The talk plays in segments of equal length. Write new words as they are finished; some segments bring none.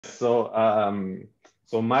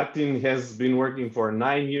So Martin has been working for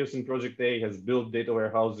 9 years in Project A, has built data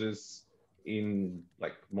warehouses in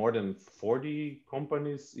like more than 40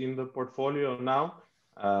 companies in the portfolio now.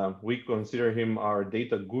 We consider him our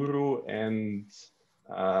data guru, and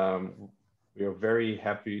we are very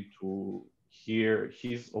happy to hear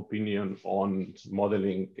his opinion on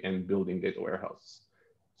modeling and building data warehouses.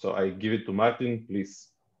 So I give it to Martin, please.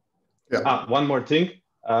 Yeah. One more thing.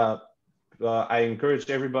 I encourage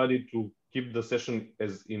everybody to keep the session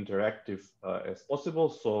as interactive as possible.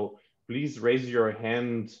 So please raise your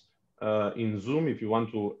hand in Zoom if you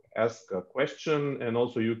want to ask a question, and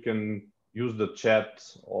also you can use the chat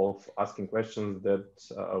of asking questions that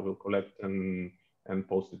I will collect and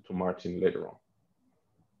post it to Martin later on.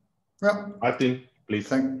 Yeah. Martin, please.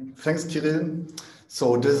 Thanks, Kirill.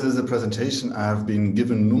 So this is a presentation I have been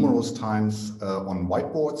given numerous times on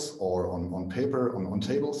whiteboards or on paper, on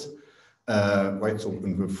tables. Right, so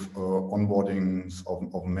with onboardings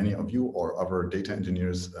of many of you or other data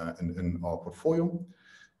engineers in our portfolio.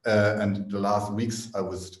 And the last weeks, I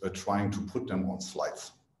was trying to put them on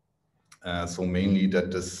slides. So mainly that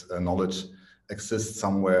this knowledge exists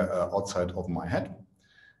somewhere outside of my head.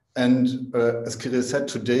 And as Kirill said,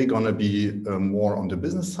 today gonna be more on the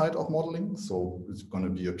business side of modeling. So it's gonna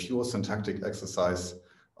be a pure syntactic exercise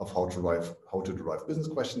of how to derive business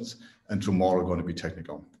questions, and tomorrow gonna be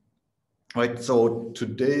technical. Right, so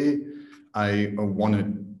today I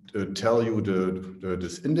want to tell you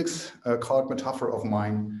this index card metaphor of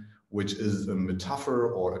mine, which is a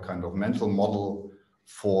metaphor or a kind of mental model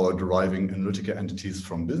for deriving analytical entities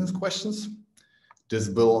from business questions. This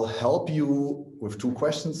will help you with two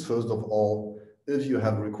questions. First of all, if you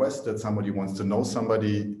have a request that somebody wants to know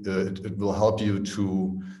somebody, it will help you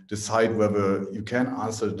to decide whether you can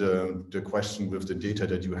answer the question with the data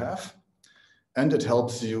that you have. And it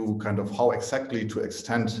helps you kind of how exactly to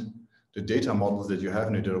extend the data models that you have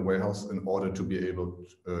in a data warehouse in order to be able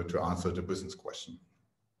to answer the business question.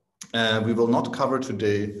 We will not cover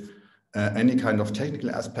today any kind of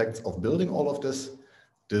technical aspects of building all of this.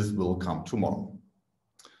 This will come tomorrow.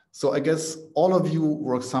 So I guess all of you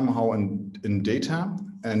work somehow in data,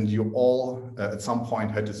 and you all at some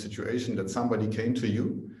point had a situation that somebody came to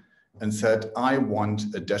you and said, I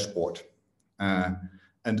want a dashboard.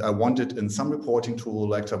 And I want it in some reporting tool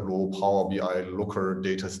like Tableau, Power BI, Looker,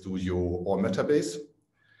 Data Studio, or Metabase.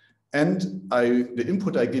 And the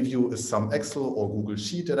input I give you is some Excel or Google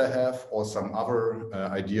Sheet that I have, or some other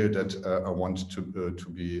idea that I want to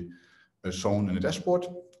be shown in a dashboard.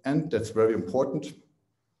 And that's very important.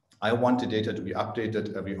 I want the data to be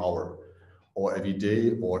updated every hour, or every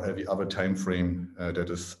day, or every other time frame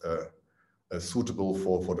that is suitable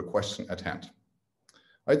for the question at hand.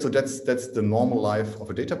 Right, so that's the normal life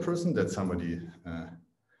of a data person, that somebody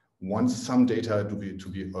wants some data to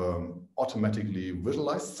be automatically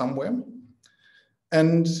visualized somewhere.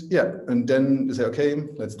 And yeah, and then you say, okay,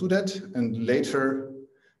 let's do that. And later,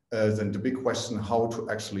 then the big question, how to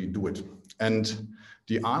actually do it. And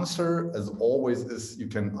the answer, as always, is you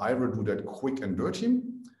can either do that quick and dirty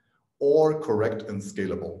or correct and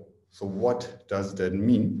scalable. So what does that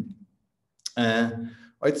mean?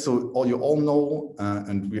 Right, so you all know,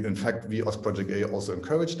 and in fact, we as Project A also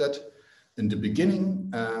encourage that. In the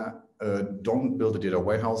beginning, don't build a data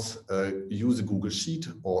warehouse, use a Google Sheet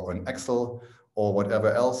or an Excel or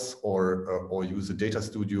whatever else, or use a Data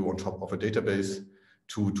Studio on top of a database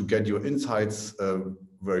to get your insights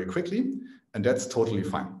very quickly. And that's totally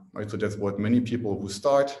fine, right? So that's what many people who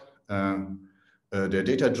start their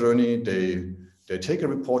data journey, they take a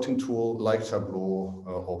reporting tool like Tableau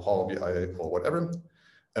or Power BI or whatever,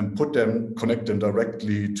 and connect them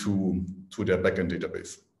directly to their backend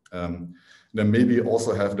database. Then maybe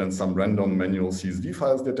also have then some random manual CSV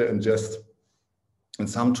files that they ingest. And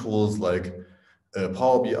some tools like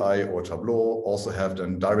Power BI or Tableau also have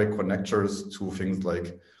then direct connectors to things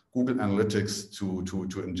like Google Analytics to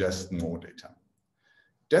ingest more data.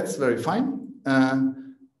 That's very fine.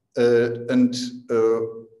 And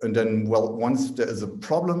then, well, once there is a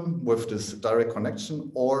problem with this direct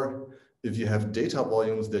connection, or if you have data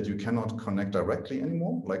volumes that you cannot connect directly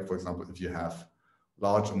anymore, like for example, if you have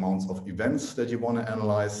large amounts of events that you want to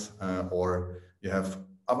analyze, or you have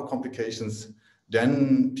other complications,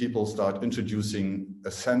 then people start introducing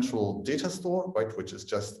a central data store, right, which is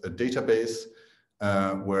just a database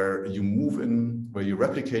where you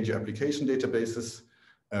replicate your application databases,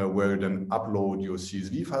 where you then upload your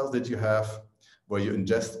CSV files that you have, where you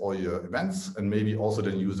ingest all your events, and maybe also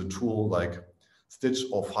then use a tool like Stitch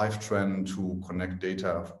or Fivetran to connect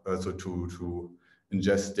data, so to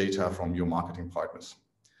ingest data from your marketing partners.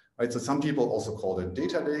 Right, so some people also call it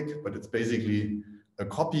data lake, but it's basically a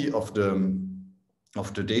copy of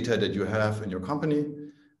the data that you have in your company,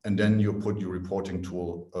 and then you put your reporting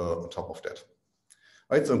tool on top of that.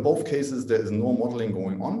 Right, so in both cases, there is no modeling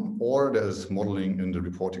going on, or there is modeling in the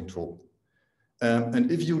reporting tool.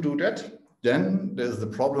 And if you do that, then there's the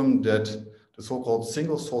problem that the so-called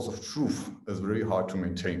single source of truth is very hard to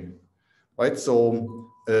maintain. Right, so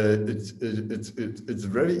it's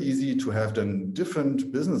very easy to have then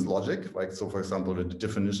different business logic, like so, for example, the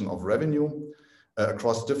definition of revenue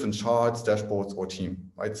across different charts, dashboards, or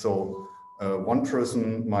team. Right, so one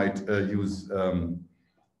person might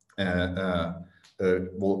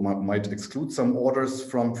might exclude some orders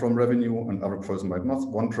from revenue, another person might not.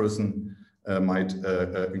 One person might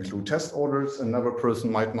include test orders, another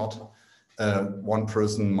person might not. One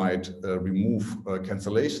person might remove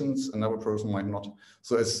cancellations, another person might not.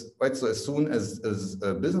 So as soon as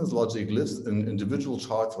business logic lives in individual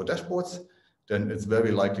charts or dashboards, then it's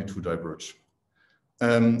very likely to diverge.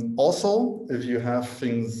 Also, if you have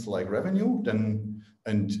things like revenue, then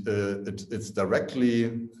it's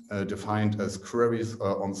directly defined as queries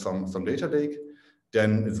on some data lake,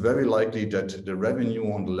 then it's very likely that the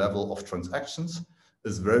revenue on the level of transactions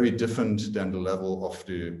is very different than the level of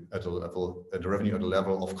the revenue at the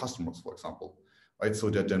level of customers, for example, right? So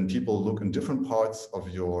that then people look in different parts of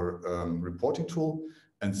your reporting tool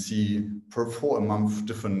and see for a month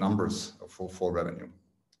different numbers for revenue.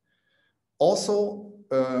 Also,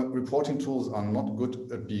 reporting tools are not good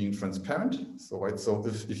at being transparent. So, right, so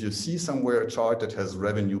if you see somewhere a chart that has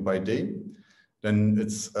revenue by day, then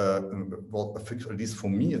it's, well, at least for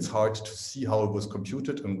me, it's hard to see how it was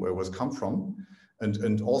computed and where it was come from.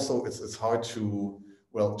 And also it's hard to,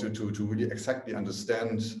 well, to really exactly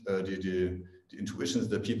understand the intuitions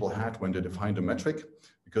that people had when they defined a metric,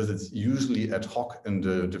 because it's usually ad hoc in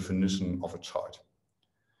the definition of a chart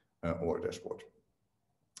or a dashboard.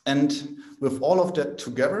 And with all of that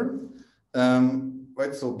together,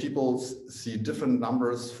 right, so people see different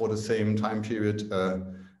numbers for the same time period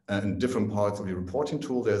in different parts of your reporting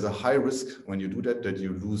tool. There's a high risk when you do that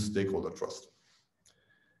you lose stakeholder trust.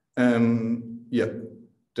 Yeah,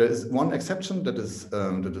 there is one exception that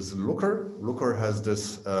is Looker. Looker has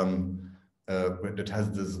this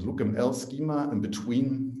lookml schema in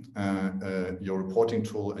between your reporting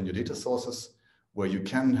tool and your data sources, where you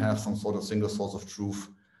can have some sort of single source of truth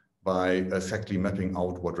by exactly mapping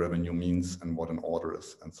out what revenue means and what an order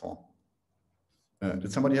is and so on.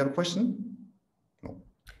 Did somebody have a question? No.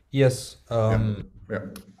 Yes. Yeah.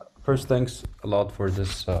 First, thanks a lot for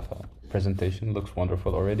this presentation. Looks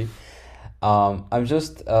wonderful already. I'm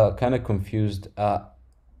just kind of confused. I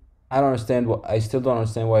still don't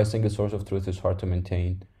understand why a single source of truth is hard to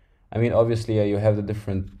maintain. I mean, obviously, you have the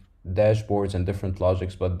different dashboards and different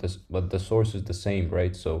logics, but the source is the same,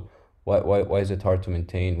 right? So why is it hard to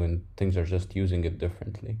maintain when things are just using it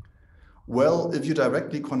differently? Well, if you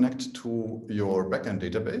directly connect to your backend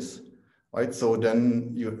database, right, so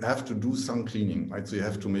then you have to do some cleaning, right? So you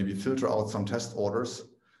have to maybe filter out some test orders.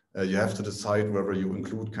 You have to decide whether you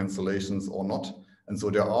include cancellations or not. And so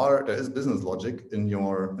there is business logic in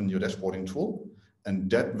your dashboarding tool, and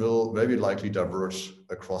that will very likely diverge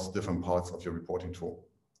across different parts of your reporting tool,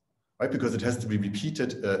 right? Because it has to be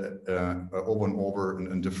repeated over and over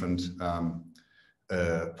in different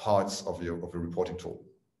parts of your reporting tool.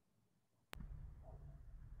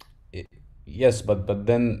 Yes, but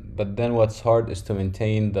then what's hard is to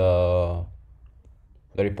maintain the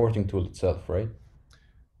reporting tool itself, right?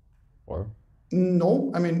 Or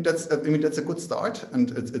no, I mean that's a good start,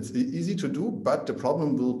 and it's easy to do, but the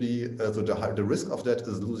problem will be so the risk of that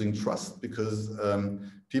is losing trust, because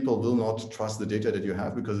people will not trust the data that you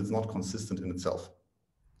have because it's not consistent in itself.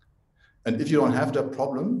 And if you don't have that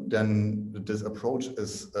problem, then this approach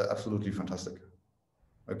is absolutely fantastic,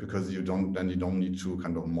 right? Because you don't need to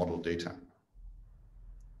kind of model data.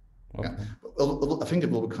 Okay. Yeah, I think it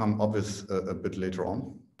will become obvious a bit later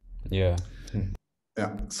on. Yeah.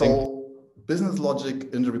 Yeah. So business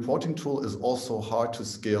logic in the reporting tool is also hard to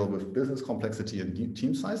scale with business complexity and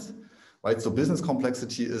team size, right? So business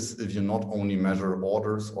complexity is if you not only measure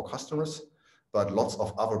orders or customers, but lots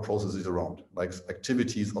of other processes around, like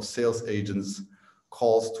activities of sales agents,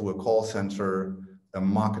 calls to a call center,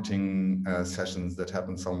 marketing sessions that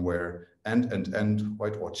happen somewhere, and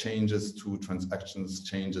right, or changes to transactions,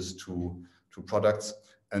 changes to products,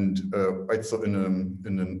 and right. So in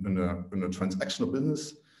a transactional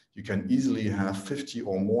business, you can easily have 50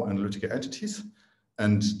 or more analytical entities,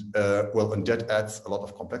 and and that adds a lot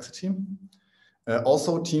of complexity.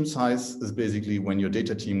 Also, team size is basically when your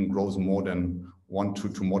data team grows more than one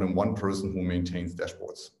person who maintains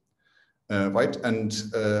dashboards. right? And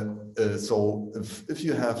so if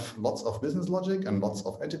you have lots of business logic and lots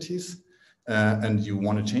of entities, and you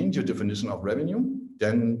want to change your definition of revenue,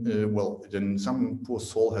 then well, then some poor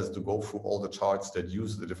soul has to go through all the charts that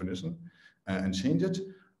use the definition and change it.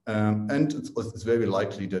 And it's very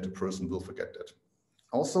likely that a person will forget that.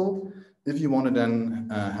 Also, if you want to then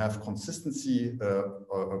have consistency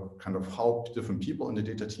or kind of how different people in the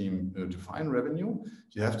data team define revenue,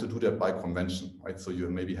 you have to do that by convention, right? So you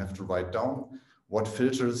maybe have to write down what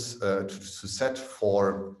filters to set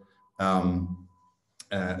for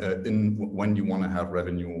when you want to have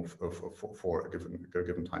revenue for a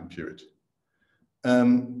given time period.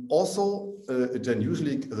 Also, it then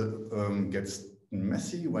usually gets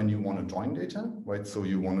messy when you want to join data, right? So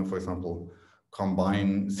you want to, for example,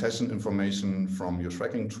 combine session information from your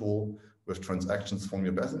tracking tool with transactions from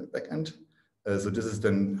your backend. So this is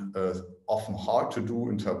then often hard to do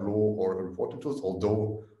in Tableau or reporting tools,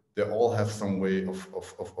 although they all have some way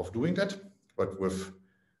of doing that, but with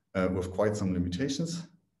quite some limitations.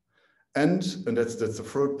 And that's the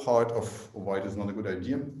third part of why it is not a good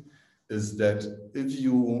idea, is that if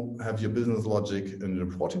you have your business logic in the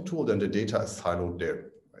reporting tool, then the data is siloed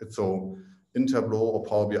there. Right? So in Tableau or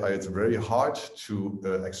Power BI, it's very hard to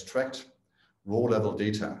extract row-level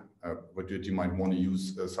data, but you might want to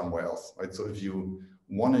use somewhere else. Right? So if you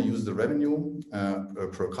want to use the revenue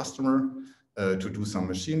per customer to do some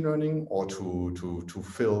machine learning or to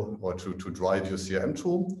fill or to drive your CRM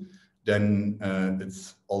tool, then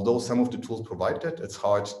although some of the tools provide that, it's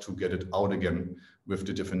hard to get it out again with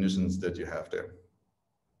the definitions that you have there.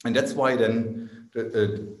 And that's why then,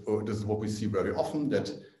 this is what we see very often,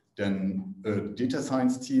 that then data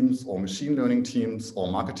science teams or machine learning teams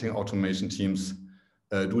or marketing automation teams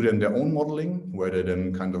do then their own modeling, where they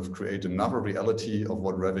then kind of create another reality of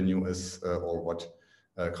what revenue is or what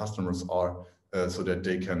customers are, so that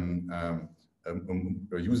they can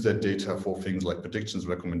use that data for things like predictions,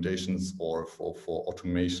 recommendations, or for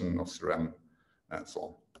automation of CRM and so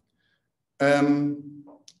on.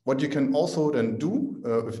 What you can also then do,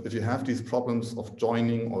 if you have these problems of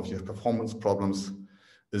joining or if you have performance problems,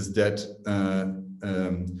 is that,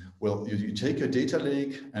 well, you take a data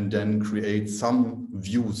lake and then create some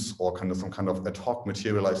views or some kind of ad hoc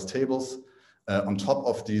materialized tables on top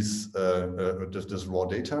of these this raw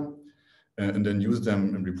data, and then use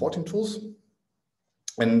them in reporting tools.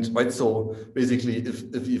 And right, so basically,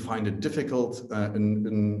 if you find it difficult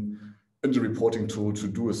in the reporting tool to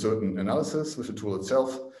do a certain analysis with the tool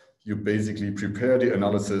itself, you basically prepare the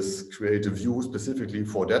analysis, create a view specifically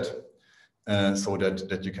for that, so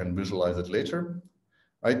that you can visualize it later,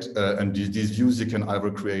 right? And these views you can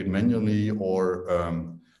either create manually or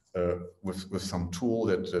with some tool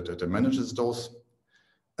that manages those.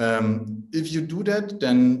 If you do that,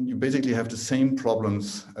 then you basically have the same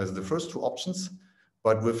problems as the first two options,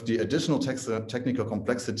 but with the additional technical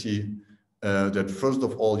complexity that first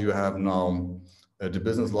of all, you have now the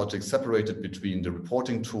business logic separated between the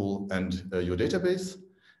reporting tool and your database.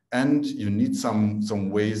 And you need some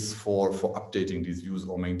ways for updating these views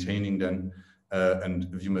or maintaining them.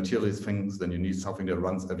 And if you materialize things, then you need something that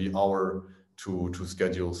runs every hour to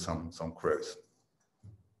schedule some queries.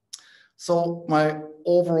 So my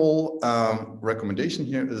overall recommendation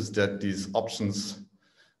here is that these options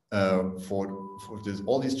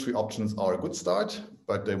all these three options are a good start,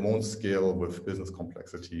 but they won't scale with business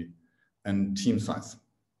complexity and team size.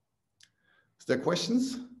 Is there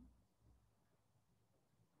questions?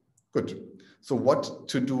 Good. So what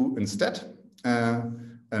to do instead?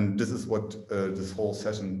 And this is what this whole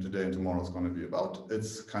session today and tomorrow is going to be about.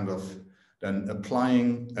 It's kind of then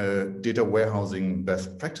applying data warehousing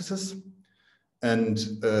best practices. And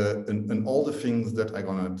all the things that I'm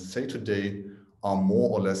going to say today are more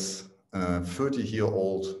or less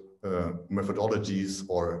 30-year-old methodologies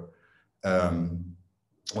or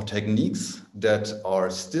techniques that are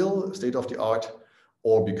still state-of-the-art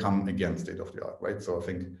or become again state-of-the-art, right? So I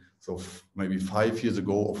think maybe 5 years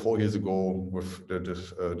ago or 4 years ago, with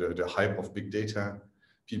the hype of big data,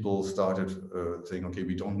 people started saying, okay,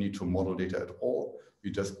 we don't need to model data at all. We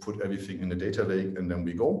just put everything in the data lake and then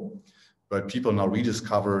we go. But people now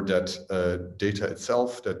rediscover that data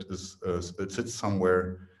itself that it sits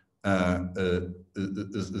somewhere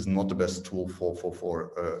is not the best tool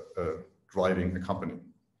for driving a company.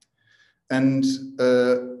 And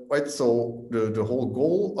right, so the whole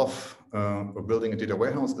goal of building a data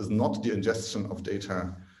warehouse is not the ingestion of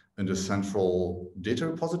data in the central data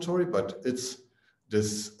repository, but it's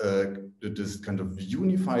this kind of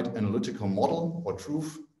unified analytical model or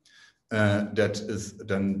truth that is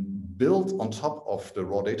then built on top of the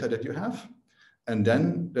raw data that you have, and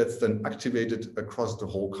then that's then activated across the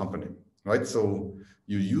whole company. right? So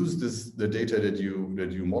you use the data that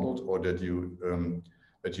you modeled or that you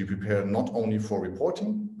prepare not only for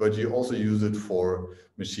reporting, but you also use it for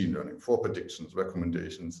machine learning, for predictions,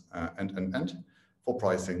 recommendations, and for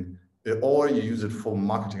pricing, or you use it for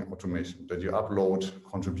marketing automation, that you upload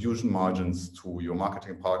contribution margins to your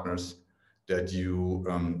marketing partners, that you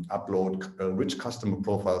upload rich customer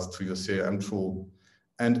profiles to your CRM tool,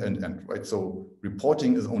 and right. So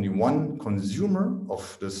reporting is only one consumer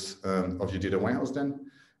of this of your data warehouse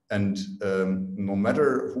then, and no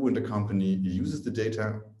matter who in the company uses the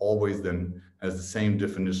data, always then has the same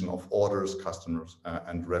definition of orders, customers,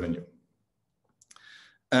 and revenue.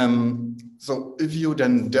 So if you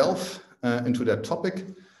then delve into that topic,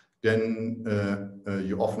 then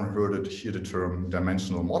you often hear the term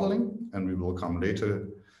dimensional modeling, and we will come later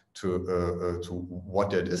to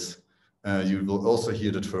what that is. You will also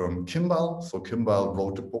hear the term Kimball. So Kimball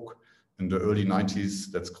wrote a book in the early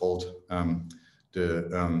 90s that's called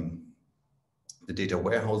the data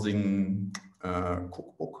warehousing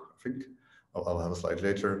cookbook, I think. I'll have a slide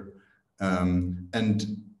later.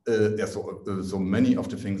 Yeah, so many of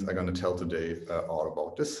the things I'm going to tell today are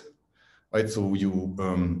about this, right? So you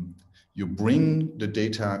bring the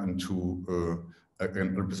data into a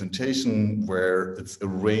representation where it's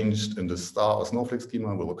arranged in the star or snowflake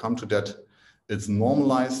schema. We will come to that. It's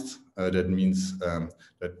normalized. That means that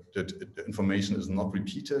the information is not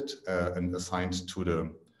repeated and assigned to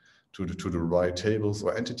the right tables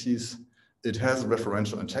or entities. It has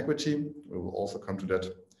referential integrity. We will also come to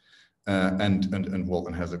that. And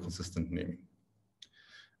has a consistent naming.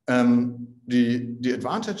 The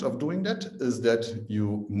advantage of doing that is that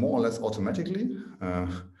you more or less automatically,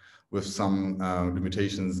 with some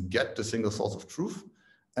limitations, get the single source of truth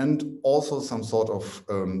and also some sort of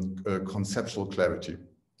conceptual clarity,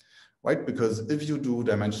 right? Because if you do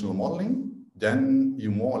dimensional modeling, then you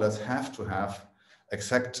more or less have to have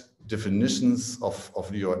exact definitions of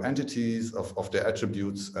your entities, of their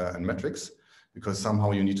attributes and metrics, because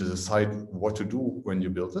somehow you need to decide what to do when you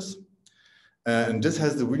build this. And this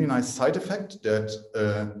has the really nice side effect that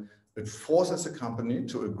it forces a company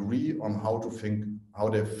to agree on how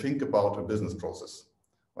they think about a business process,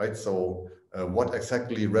 right? So what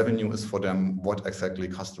exactly revenue is for them, what exactly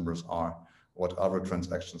customers are, what other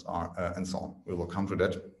transactions are, and so on. We will come to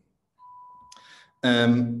that.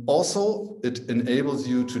 Also, it enables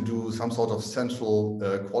you to do some sort of central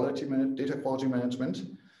data quality management,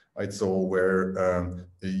 right? So where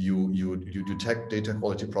you detect data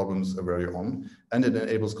quality problems very on, and it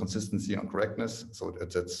enables consistency and correctness. So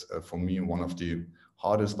that's for me one of the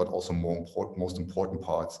hardest, but also most important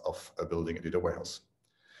parts of building a data warehouse.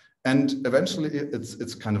 And eventually,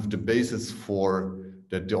 it's kind of the basis for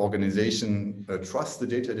that the organization trusts the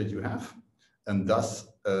data that you have, and thus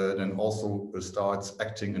then also starts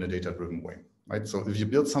acting in a data-driven way, right? So if you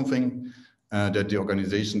build something that the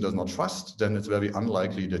organization does not trust, then it's very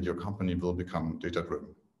unlikely that your company will become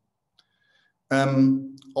data-driven.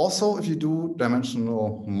 Also, if you do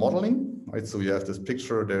dimensional modeling, right? So you have this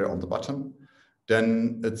picture there on the bottom,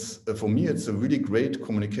 then it's for me, it's a really great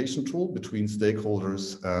communication tool between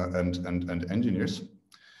stakeholders and engineers,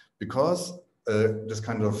 because this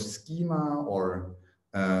kind of schema or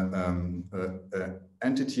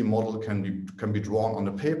entity model can be drawn on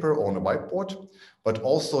a paper or on a whiteboard, but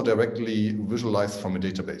also directly visualized from a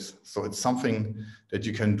database. So it's something that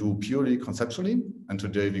you can do purely conceptually, and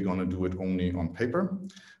today we're going to do it only on paper,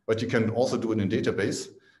 but you can also do it in a database,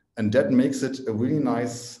 and that makes it a really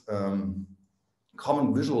nice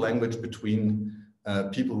common visual language between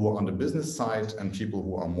people who are on the business side and people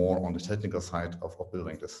who are more on the technical side of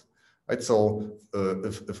building this. Right, so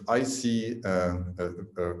if I see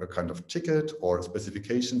a kind of ticket or a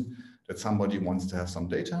specification that somebody wants to have some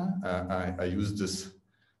data, I use this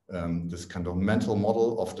this kind of mental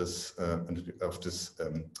model of this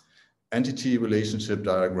entity relationship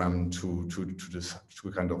diagram to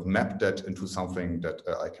kind of map that into something that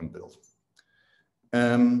I can build.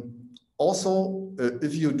 Also,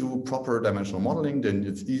 if you do proper dimensional modeling, then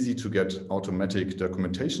it's easy to get automatic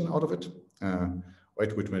documentation out of it.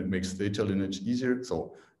 Right, which makes data lineage easier.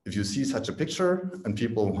 So if you see such a picture and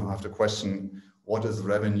people have the question, what is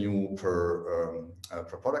revenue per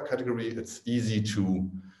product category? It's easy to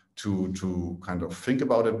kind of think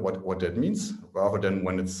about it, what that means, rather than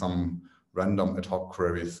when it's some random ad hoc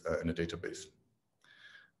queries in a database.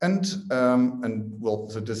 And well,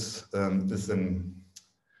 so this is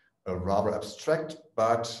a rather abstract,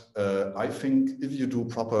 but I think if you do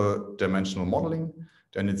proper dimensional modeling,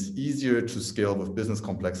 then it's easier to scale with business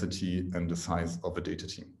complexity and the size of a data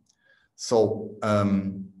team. So,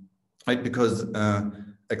 right, because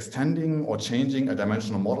extending or changing a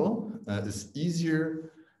dimensional model is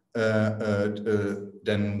easier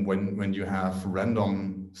than when you have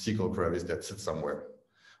random SQL queries that sit somewhere,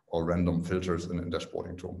 or random filters in a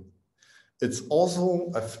dashboarding tool. It's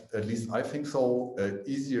also, at least I think so,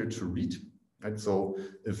 easier to read. Right? So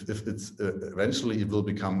if it's eventually it will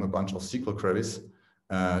become a bunch of SQL queries,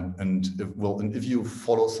 and if you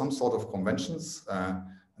follow some sort of conventions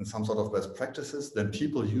and some sort of best practices, then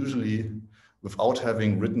people usually, without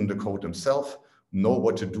having written the code themselves, know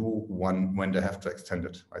what to do when they have to extend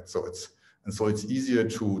it. Right? So it's easier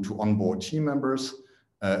to onboard team members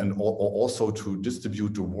and also to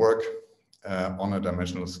distribute the work on a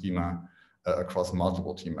dimensional schema across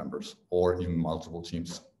multiple team members or even multiple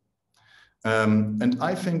teams. And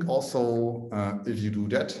I think also if you do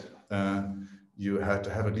that, you have to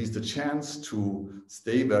have at least a chance to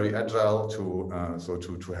stay very agile,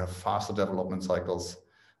 to have faster development cycles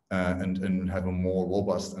and have a more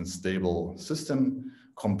robust and stable system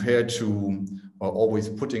compared to always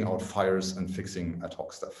putting out fires and fixing ad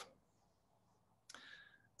hoc stuff.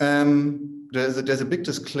 There's a big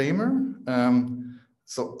disclaimer.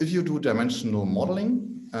 So if you do dimensional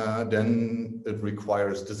modeling, then it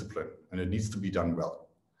requires discipline and it needs to be done well.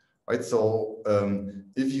 Right? So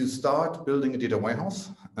if you start building a data warehouse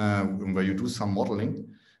where you do some modeling,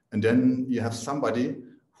 and then you have somebody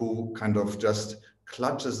who kind of just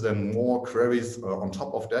clutches then more queries on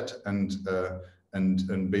top of that and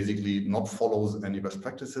basically not follows any best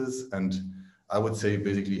practices, and I would say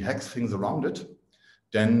basically hacks things around it,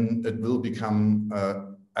 then it will become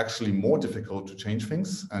actually more difficult to change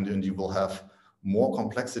things, and you will have more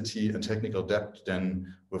complexity and technical depth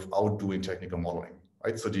than without doing technical modeling.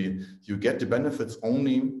 Right? So you get the benefits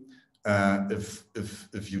only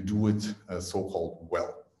if you do it so-called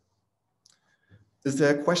well. Is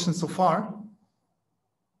there a question so far?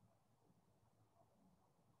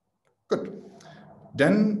 Good.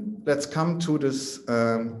 Then let's come to this.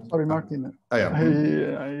 Sorry, Martin. Yeah.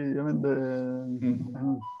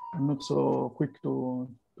 I'm not so quick to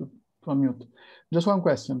unmute. Just one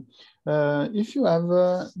question. If you have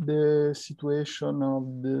the situation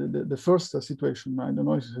of the first situation, I don't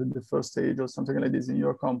know if it's the first stage or something like this in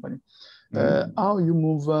your company, how you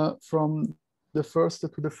move from the first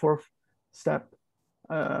to the fourth step?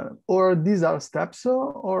 Or these are steps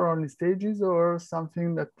or only stages or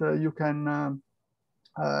something that you can,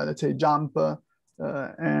 let's say, jump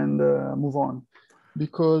and move on?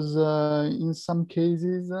 Because in some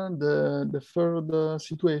cases, the third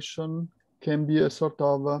situation can be a sort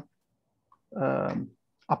of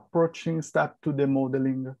approaching step to the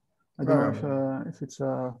modeling. I don't know if it's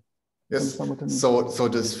yes. So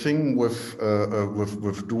this thing with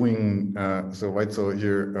doing so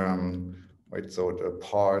here right, so the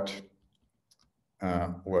part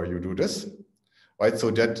where you do this, right,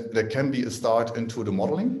 so that can be a start into the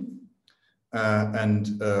modeling.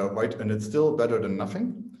 Right, and it's still better than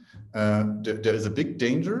nothing. There is a big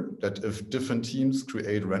danger that if different teams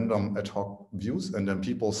create random ad hoc views and then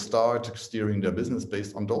people start steering their business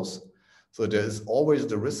based on those. So there is always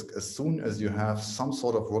the risk as soon as you have some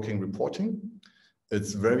sort of working reporting,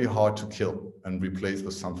 it's very hard to kill and replace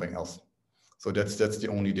with something else. So that's the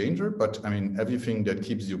only danger. But I mean, everything that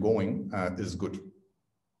keeps you going is good,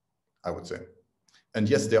 I would say. And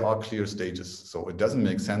yes, there are clear stages. So it doesn't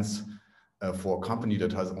make sense for a company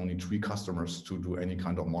that has only 3 customers to do any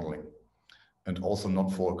kind of modeling, and also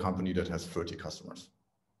not for a company that has 30 customers.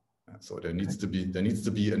 So there needs to be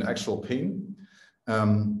an actual pain,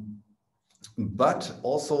 but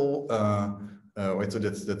also right, so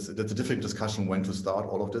that's a different discussion when to start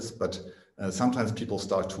all of this. But sometimes people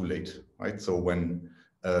start too late, right? So when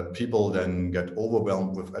people then get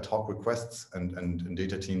overwhelmed with ad hoc requests and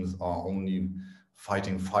data teams are only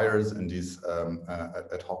fighting fires in these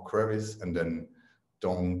ad hoc queries, and then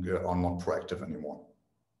are not proactive anymore.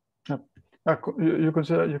 You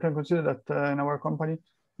can consider that in our company,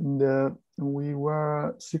 we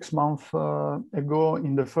were 6 months ago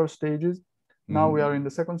in the first stages. Now we are in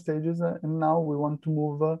the second stages, and now we want to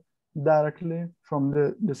move directly from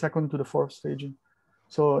the second to the fourth stage.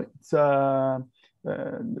 So it's the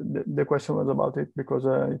question was about it because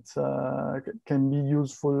it's can be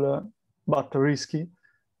useful but risky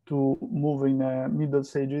to move in middle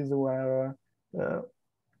stages where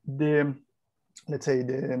let's say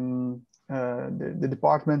the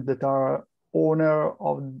department that are owner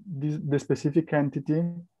of the specific entity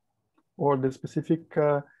or the specific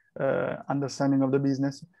understanding of the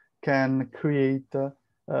business can create a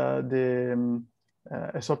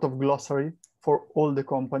sort of glossary for all the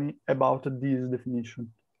company about this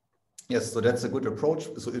definition. Yes, so that's a good approach.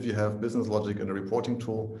 So if you have business logic and a reporting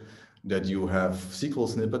tool, that you have SQL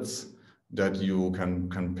snippets that you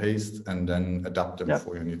can paste and then adapt them Yeah.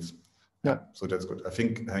 for your needs. Yeah. So that's good. I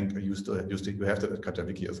think, Hank, you have that at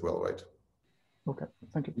KataWiki as well, right? Okay,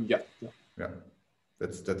 thank you. Yeah. Yeah.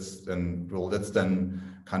 That's then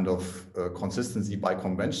kind of consistency by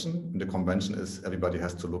convention. And the convention is everybody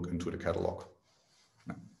has to look into the catalog.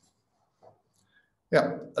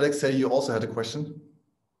 Yeah, Alexei, you also had a question.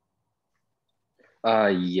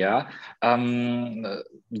 Yeah,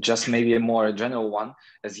 just maybe a more general one.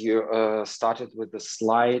 As you started with the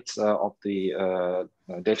slide of the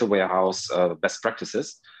data warehouse best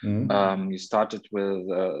practices, you started with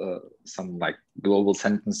some like global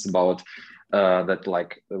sentence about that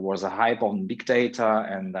like there was a hype on big data,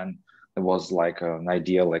 and then there was like an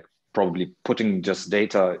idea like probably putting just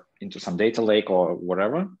data into some data lake or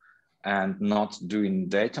whatever, and not doing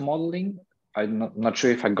data modeling. I'm not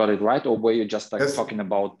sure if I got it right, or were you just like talking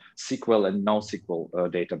about SQL and NoSQL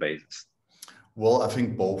databases? Well, I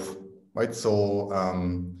think both, right? So,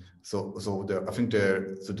 I think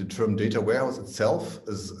the term data warehouse itself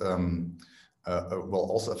is well,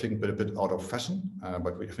 also I think a bit out of fashion,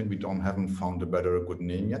 but I think we haven't found a good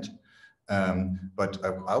name yet. But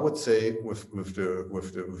I would say with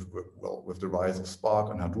the rise of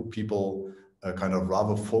Spark and Hadoop, people kind of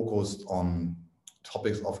rather focused on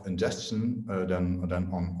topics of ingestion than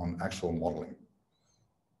on actual modeling,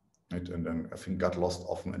 right? And then I think got lost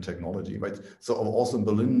often in technology, right? So also in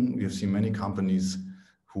Berlin, we have seen many companies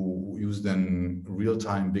who use then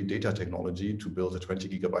real-time big data technology to build a 20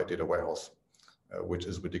 gigabyte data warehouse, which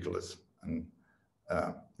is ridiculous. And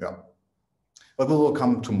yeah, but we will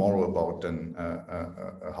come tomorrow about then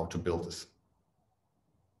how to build this.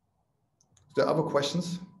 Is there other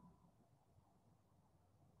questions?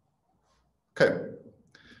 Okay.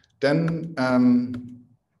 Then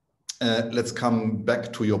let's come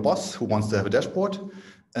back to your boss who wants to have a dashboard.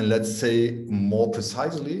 And let's say more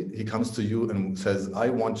precisely, he comes to you and says, I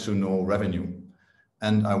want to know revenue.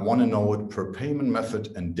 And I want to know it per payment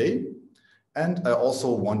method and day. And I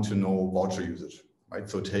also want to know voucher usage, right?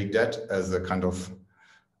 So take that as a kind of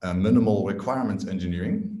minimal requirements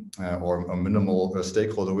engineering or a minimal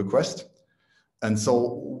stakeholder request. And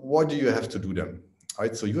so what do you have to do then?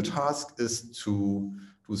 Right, so your task is to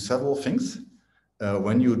do several things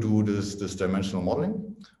when you do this dimensional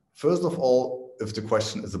modeling. First of all, if the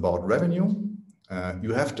question is about revenue,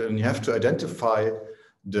 you have to identify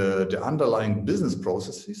the underlying business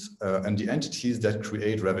processes and the entities that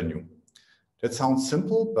create revenue. That sounds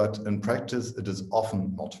simple, but in practice, it is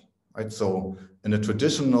often not. Right, so in a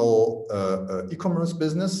traditional e-commerce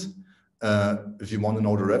business, if you want to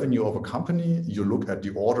know the revenue of a company, you look at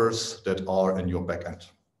the orders that are in your backend,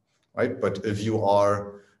 right? But if you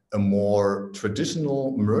are a more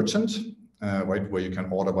traditional merchant, right, where you can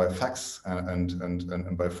order by fax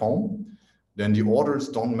and by phone, then the orders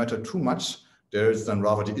don't matter too much. There's then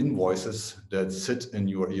rather the invoices that sit in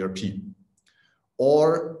your ERP.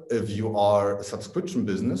 Or if you are a subscription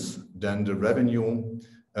business, then the revenue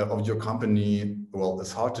of your company, well,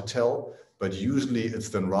 it's hard to tell, but usually it's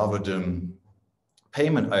then rather the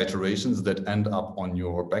payment iterations that end up on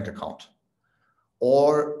your bank account.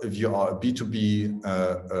 Or if you are a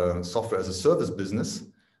B2B software as a service business,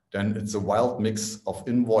 then it's a wild mix of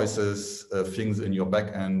invoices, things in your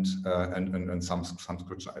backend, and some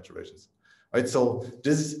subscription iterations. Right, so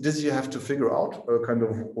this you have to figure out kind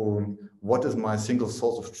of what is my single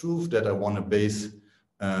source of truth that I want to base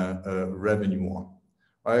revenue on,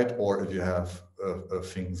 right? Or if you have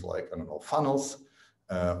things like, I don't know, funnels,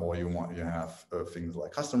 or you have things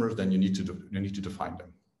like customers, then you need to define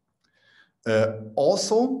them.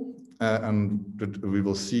 Also, and we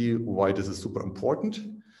will see why this is super important.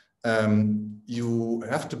 You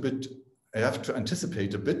have to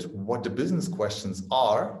anticipate a bit what the business questions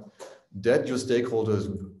are that your stakeholders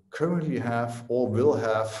currently have or will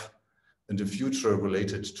have in the future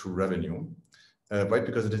related to revenue, right?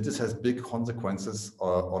 Because this has big consequences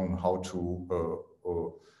on how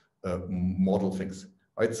to model things,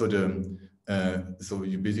 right? So so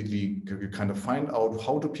you kind of find out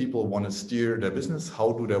how do people want to steer their business,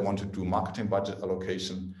 how do they want to do marketing budget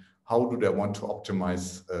allocation, how do they want to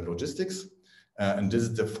optimize logistics, and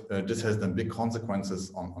this has then big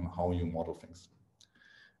consequences on how you model things.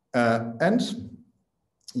 And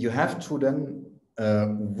you have to then,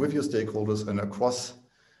 with your stakeholders and across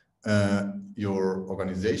your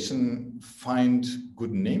organization, find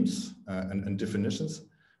good names and definitions,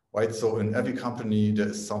 right? So in every company, there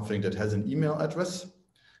is something that has an email address,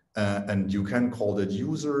 and you can call that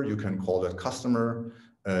user, you can call that customer,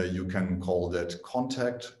 you can call that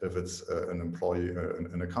contact if it's an employee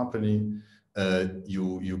in a company.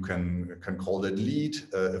 You can call that lead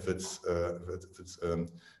if it's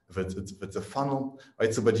if it's a funnel,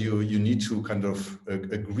 right? So, but you need to kind of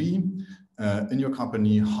agree in your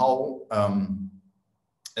company how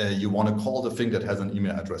you want to call the thing that has an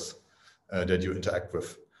email address that you interact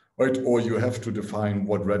with, right? Or you have to define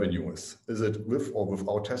what revenue is. Is it with or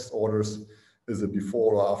without test orders? Is it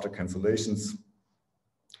before or after cancellations?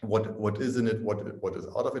 What is in it? What is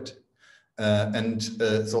out of it?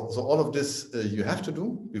 So all of this you have to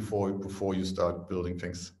do before you start building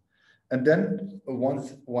things. And then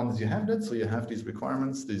once you have that, so you have these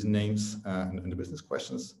requirements, these names, and the business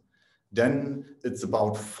questions, then it's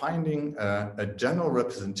about finding a general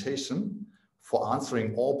representation for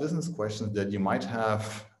answering all business questions that you might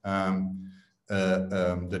have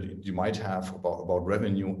about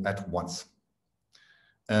revenue at once,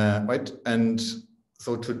 right? And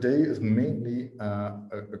so today is mainly a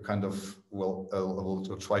kind of, well, I will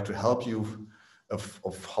try to help you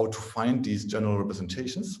of how to find these general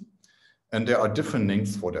representations. And there are different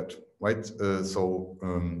names for that, right?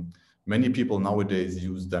 Many people nowadays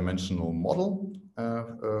use dimensional model,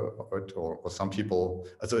 or some people,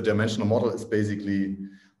 so a dimensional model is basically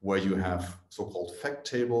where you have so-called fact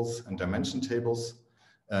tables and dimension tables,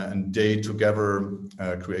 and they together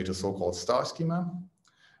create a so-called star schema,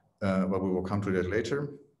 but we will come to that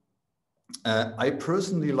later. I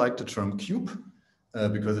personally like the term cube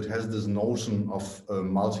because it has this notion of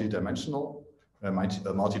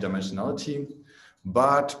multi-dimensionality,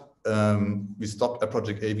 but we stopped at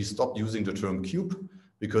Project A, we stopped using the term cube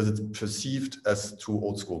because it's perceived as too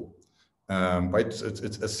old school. Right?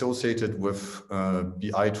 It's associated with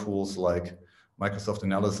BI tools like Microsoft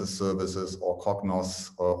Analysis Services or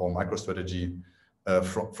Cognos or MicroStrategy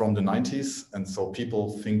from the 90s. And so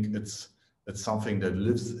people think it's something that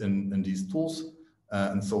lives in these tools.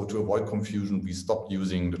 And so to avoid confusion, we stopped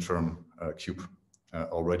using the term cube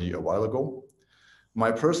already a while ago. My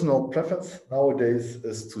personal preference nowadays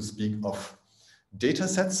is to speak of data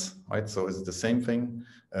sets, right? So it's the same thing,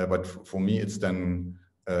 but for me, it's then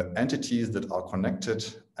entities that are connected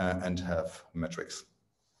and have metrics.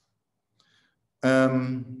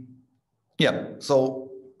 Yeah, so,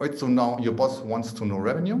 right, so now your boss wants to know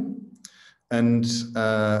revenue. And so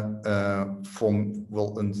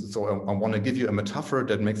I want to give you a metaphor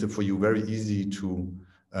that makes it for you very easy to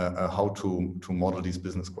how to model these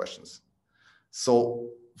business questions. So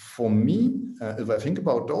for me, if I think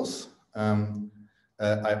about those,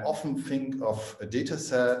 I often think of a data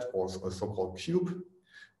set or a so-called cube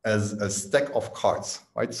as a stack of cards,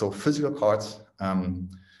 right? So physical cards. And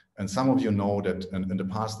some of you know that in the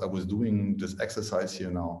past, I was doing this exercise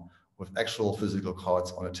here now with actual physical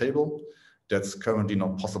cards on a table. That's currently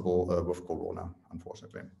not possible with Corona,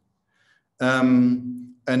 unfortunately.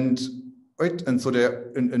 And so there,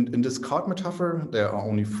 in this card metaphor, there are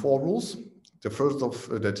only 4 rules. The first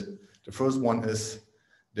one is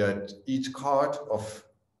that each card of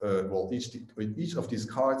each of these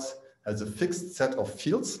cards has a fixed set of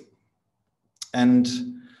fields, and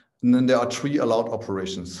then there are 3 allowed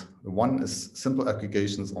operations. One is simple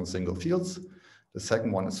aggregations on single fields. The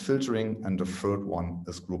second one is filtering, and the third one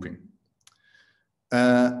is grouping.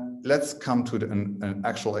 Let's come to an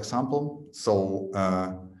actual example. So,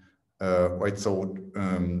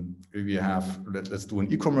 we have, let's do an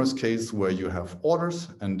e-commerce case where you have orders,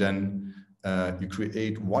 and then you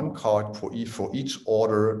create one card for each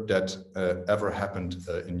order that ever happened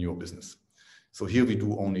in your business. So here we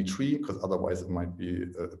do only 3 because otherwise it might be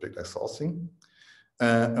a bit exhausting.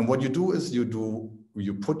 And what you do is you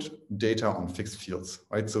put data on fixed fields,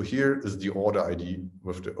 right? So here is the order ID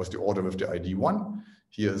with the order with the ID 1.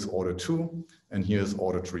 Here is order 2, and here is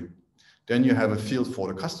order 3. Then you have a field for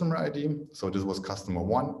the customer ID. So this was customer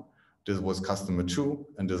 1, this was customer 2,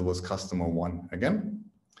 and this was customer 1 again.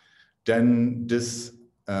 Then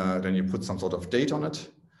then you put some sort of date on it.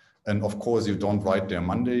 And of course, you don't write there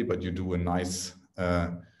Monday, but you do a nice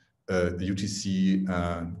UTC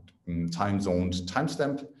time zoned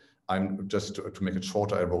timestamp. I'm just to make it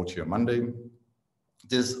shorter, I wrote here Monday.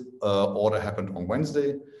 This order happened on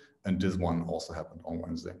Wednesday, and this one also happened on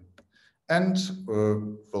Wednesday. And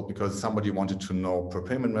well, because somebody wanted to know per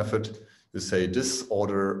payment method, you say this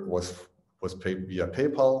order was paid via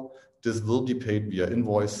PayPal, this will be paid via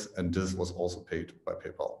invoice, and this was also paid by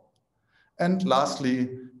PayPal. And lastly,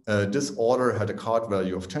 this order had a card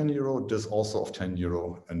value of 10 euro, this also of 10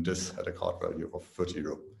 euro, and this had a card value of 30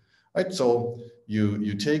 euro. Right, so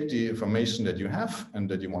you take the information that you have and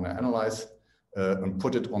that you want to analyze and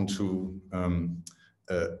put it onto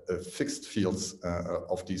fixed fields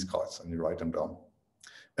of these cards, and you write them down.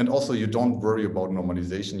 And also you don't worry about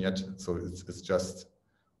normalization yet, so it's just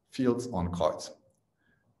fields on cards.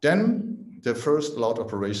 Then the first allowed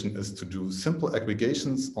operation is to do simple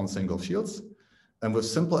aggregations on single fields. And with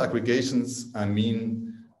simple aggregations, I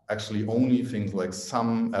mean actually only things like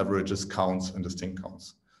sum, averages, counts, and distinct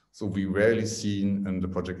counts. So we rarely see in the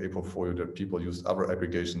Project A portfolio that people use other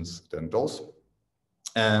aggregations than those.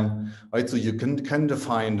 Right, so you can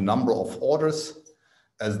define the number of orders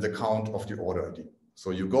as the count of the order ID.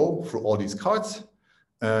 So you go through all these cards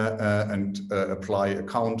and apply a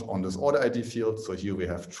count on this order ID field. So here we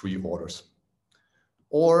have 3 orders.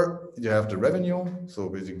 Or you have the revenue. So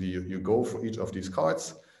basically you go for each of these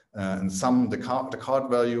cards and sum the card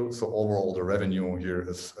value. So overall the revenue here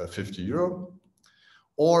is 50 euro.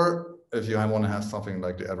 Or if you want to have something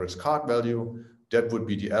like the average card value, that would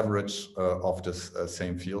be the average of this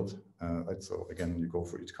same field. Right? So again, you go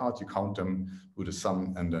for each card, you count them, do the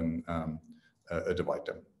sum, and then divide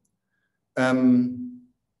them.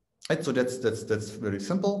 Right? So that's very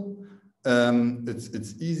simple.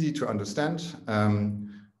 It's easy to understand.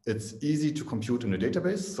 It's easy to compute in a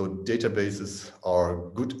database. So databases are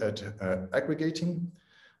good at aggregating.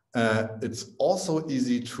 It's also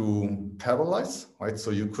easy to parallelize, right?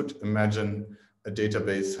 So you could imagine a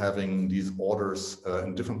database having these orders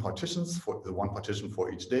in different partitions, for the one partition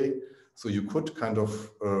for each day. So you could kind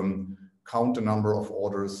of count the number of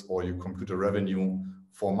orders, or you compute a revenue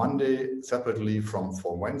for Monday separately from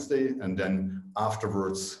for Wednesday, and then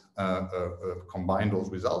afterwards combine those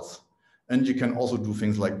results. And you can also do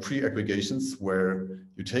things like pre-aggregations, where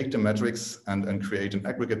you take the metrics and create an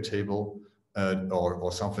aggregate table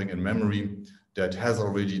or something in memory that has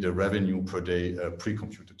already the revenue per day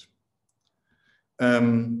pre-computed.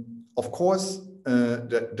 Of course,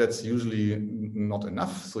 that's usually not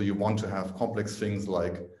enough. So you want to have complex things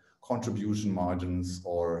like contribution margins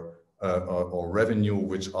or revenue,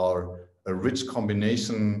 which are a rich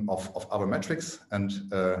combination of other metrics.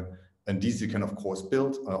 And these you can, of course,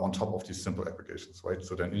 build on top of these simple aggregations, right?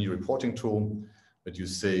 So then in your reporting tool, that you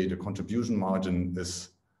say the contribution margin is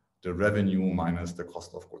the revenue minus the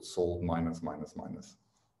cost of goods sold minus.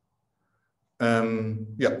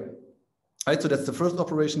 Yeah. Right, so that's the first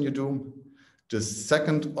operation you do. The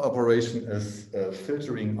second operation is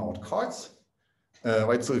filtering out cards.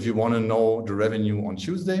 Right, so if you want to know the revenue on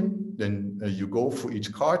Tuesday, then you go for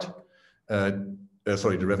each card.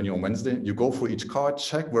 Sorry, the revenue on Wednesday. You go for each card,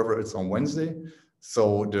 check whether it's on Wednesday.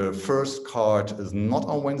 So the first card is not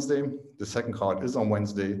on Wednesday. The second card is on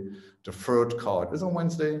Wednesday. The third card is on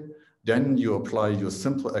Wednesday. Then you apply your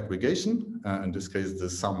simple aggregation, in this case, the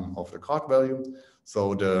sum of the card value.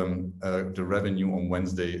 So the revenue on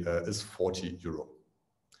Wednesday is 40 euro.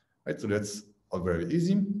 Right, so that's very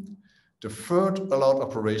easy. The third allowed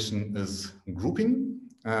operation is grouping.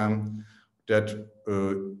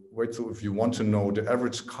 Right, so if you want to know the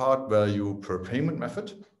average card value per payment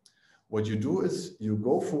method, what you do is you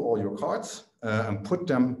go through all your cards and put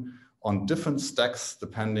them on different stacks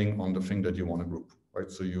depending on the thing that you want to group.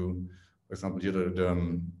 Right, so you, for example, here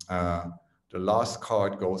the last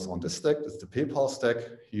card goes on this stack. It's the PayPal stack.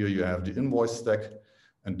 Here you have the invoice stack,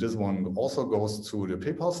 and this one also goes to the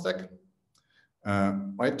PayPal stack.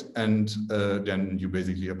 Right, and then you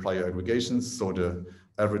basically apply your aggregations. So the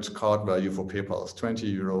average card value for PayPal is 20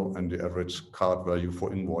 euro, and the average card value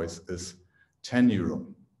for invoice is 10 euro.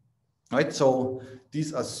 Right, so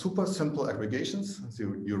these are super simple aggregations.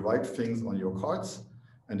 So you write things on your cards,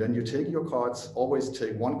 and then you take your cards, always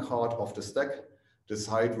take one card off the stack,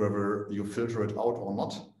 decide whether you filter it out or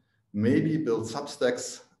not, maybe build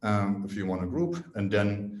substacks if you want to group, and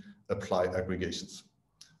then apply aggregations.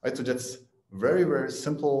 Right, so that's very, very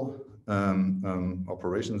simple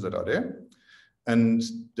operations that are there. And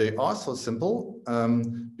they are so simple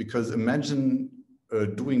because imagine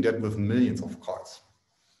doing that with millions of cards.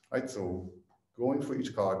 Right, so going for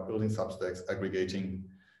each card, building substacks, aggregating,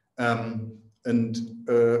 and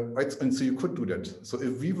so you could do that. So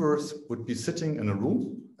if Weavers would be sitting in a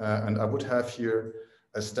room and I would have here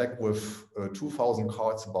a stack with 2,000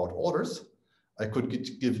 cards about orders, I could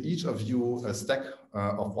give each of you a stack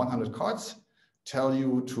of 100 cards, tell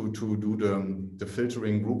you to do the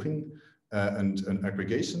filtering, grouping, and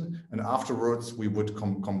aggregation, and afterwards we would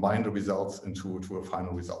combine the results into a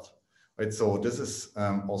final result. Right, so this is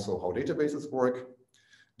also how databases work.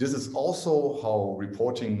 This is also how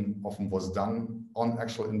reporting often was done on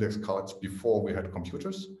actual index cards before we had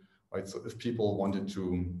computers. Right, so if people wanted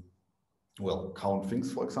to, well, count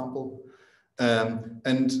things, for example,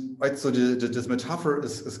 and right, so this metaphor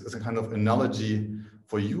is a kind of analogy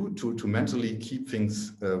for you to mentally keep things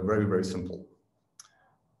very, very simple.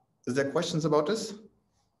 Is there questions about this?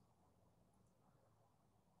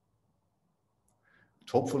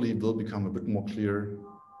 Hopefully it will become a bit more clear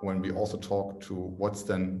when we also talk to what's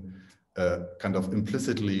then kind of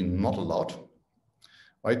implicitly not allowed,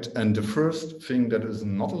 right? And the first thing that is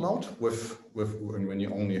not allowed when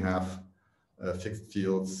you only have fixed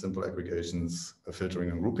fields, simple aggregations,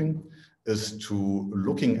 filtering and grouping, is to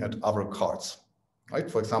looking at other cards,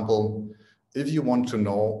 right? For example, if you want to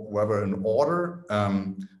know whether an order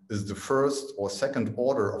is the first or second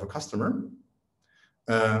order of a customer,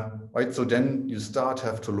 right? So then you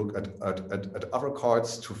have to look at other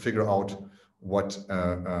cards to figure out what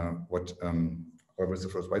was the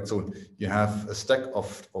first, right? So you have a stack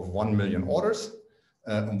of 1 million orders,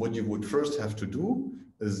 and what you would first have to do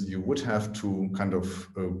is you would have to kind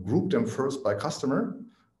of group them first by customer,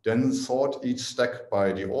 then sort each stack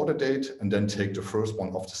by the order date, and then take the first one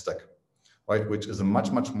off the stack, right? Which is a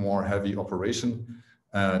much more heavy operation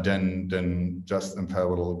than just in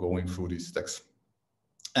parallel going through these stacks.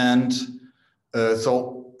 And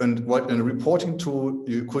what in a reporting tool,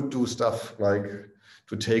 you could do stuff like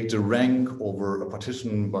to take the rank over a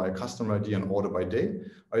partition by customer ID and order by day,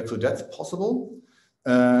 right? So that's possible.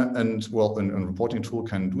 And well, a reporting tool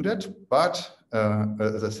can do that. But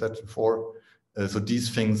as I said before, so these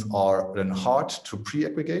things are then hard to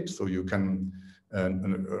pre-aggregate. So you can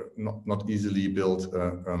not easily build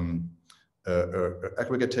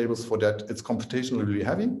aggregate tables for that. It's computationally really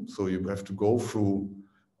heavy. So you have to go through,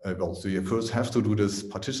 so you first have to do this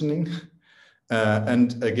partitioning.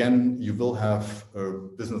 And again, you will have a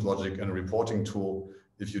business logic and a reporting tool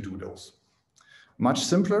if you do those. Much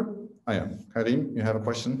simpler. Yeah, Karim, you have a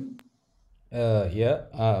question?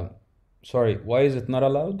 Yeah. Sorry, why is it not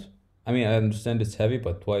allowed? I mean, I understand it's heavy,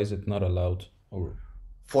 but why is it not allowed? Or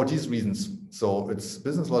for these reasons. So it's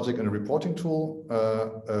business logic and a reporting tool.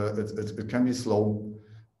 It can be slow,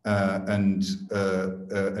 and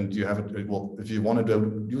you have it. Well, if you wanted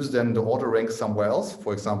to use then the order rank somewhere else,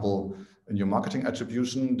 for example, in your marketing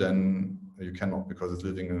attribution, then you cannot because it's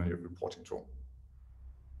living in your reporting tool.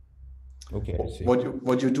 okay, I see.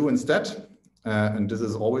 What you do instead, and this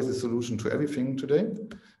is always the solution to everything today,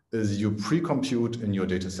 is you pre-compute in your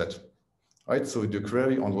data set. Right, so the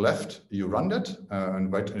query on the left, you run that,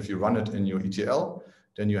 and right, if you run it in your ETL,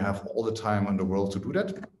 then you have all the time in the world to do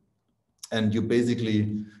that. And you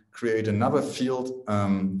basically create another field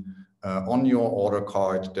on your order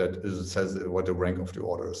card that says what the rank of the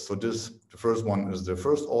order is. So the first one is the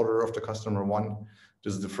first order of the customer one.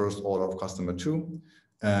 This is the first order of customer two.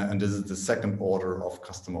 And this is the second order of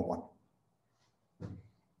customer one.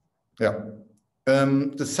 Yeah.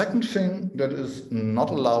 The second thing that is not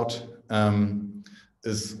allowed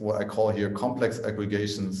is what I call here complex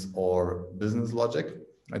aggregations or business logic.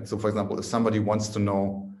 Right? So for example, if somebody wants to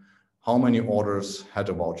know how many orders had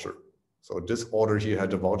a voucher. So this order here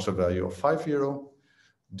had a voucher value of €5.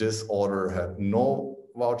 This order had no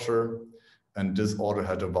voucher, and this order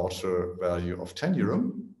had a voucher value of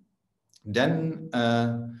 €10. Then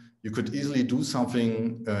you could easily do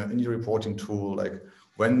something in your reporting tool, like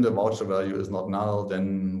when the voucher value is not null,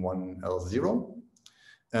 then 1L0.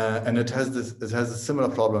 And it has similar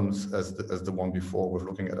problems as the one before with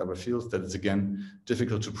looking at other fields, that it's again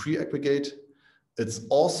difficult to pre-aggregate. It's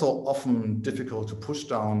also often difficult to push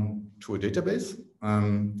down to a database,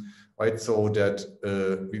 right? So that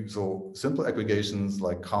so simple aggregations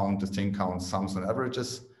like count, distinct counts, sums, and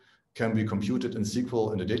averages can be computed in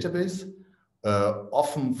SQL in the database.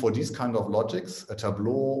 Often for these kind of logics, a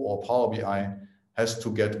Tableau or Power BI has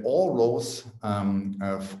to get all rows,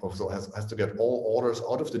 has to get all orders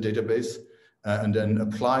out of the database and then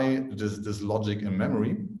apply this logic in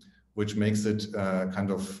memory, which makes it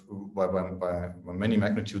kind of by many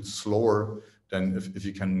magnitudes slower than if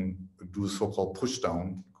you can do so-called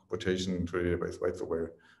push-down computation to a database, right? So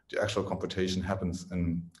where the actual computation happens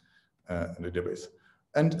in the database.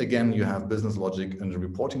 And again, you have business logic in the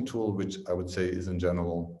reporting tool, which I would say is in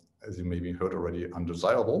general, as you maybe heard already,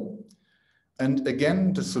 undesirable. And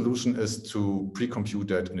again, the solution is to pre-compute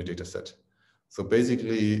that in a data set. So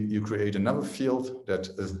basically, you create another field that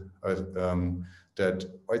is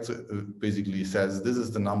basically says this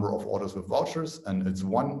is the number of orders with vouchers, and it's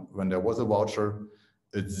 1 when there was a voucher,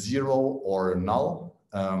 it's 0 or null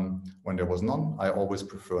when there was none. I always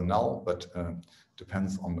prefer null, but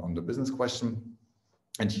depends on the business question.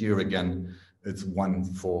 And here again, it's 1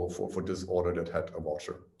 for this order that had a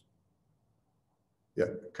voucher. Yeah,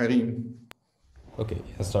 Karim. Okay,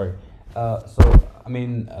 yeah, sorry. So I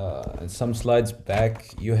mean, some slides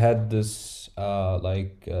back, you had this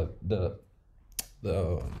the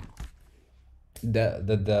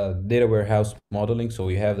data warehouse modeling. So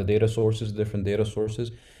you have the data sources, different data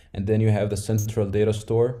sources, and then you have the central data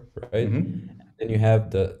store, right? Mm-hmm. Then you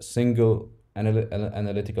have the single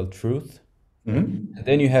analytical truth, Mm-hmm. and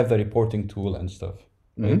then you have the reporting tool and stuff.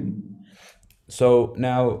 right? So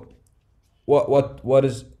now, what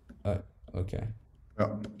is okay?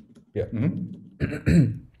 Yeah. Yeah.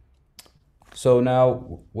 So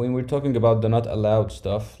now, when we're talking about the not allowed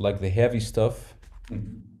stuff, like the heavy stuff,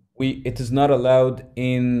 it is not allowed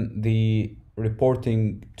in the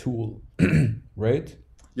reporting tool, right?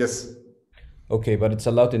 Yes. Okay, but it's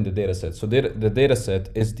allowed in the data set. So the data set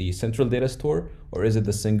is the central data store, or is it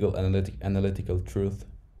the single analytical truth?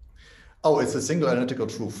 Oh, it's a single analytical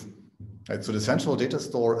truth. Right, so the central data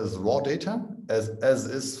store is raw data as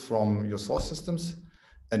is from your source systems.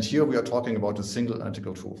 And here we are talking about a single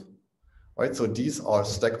analytical truth. Right, so these are a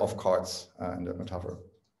stack of cards in the metaphor.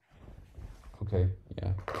 Okay,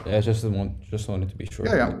 yeah. I just wanted to be sure.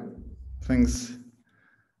 Yeah. Thanks.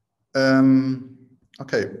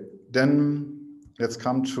 Okay, then let's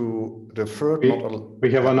come to the third.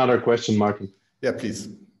 We have another question, Martin. Yeah, please.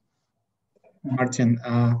 Martin,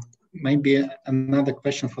 maybe another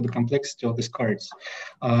question for the complexity of these cards.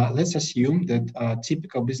 Let's assume that a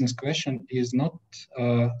typical business question is not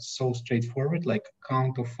so straightforward, like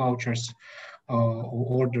count of vouchers or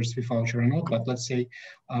orders with voucher or not, but let's say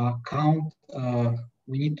count,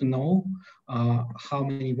 we need to know how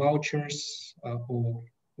many vouchers or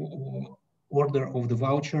order of the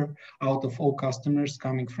voucher out of all customers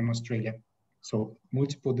coming from Australia. So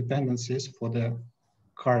multiple dependencies for the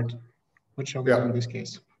card. What shall we do in this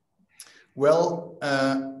case? Well,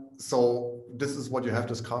 so this is what you have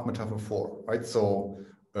this card metaphor for, right? So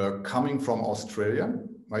coming from Australia,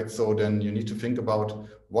 right? So then you need to think about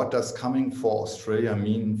what does coming for Australia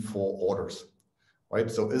mean for orders, right?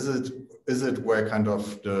 So is it where kind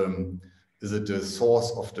of is it the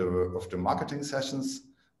source of the marketing sessions?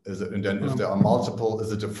 Is it, and then if there are multiple,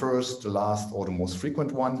 is it the first, the last, or the most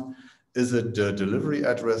frequent one? Is it the delivery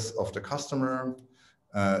address of the customer?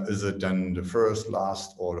 Is it then the first,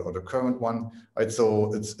 last, or the current one, right?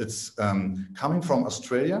 So it's coming from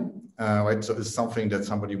Australia, right? So it's something that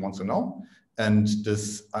somebody wants to know, and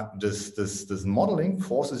this modeling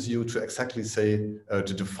forces you to exactly say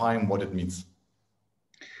to define what it means.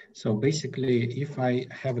 So basically, if I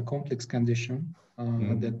have a complex condition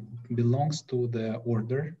that belongs to the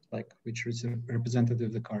order, like which is represented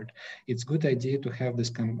with the card, it's a good idea to have this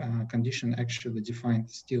condition actually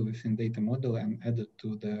defined still within data model and added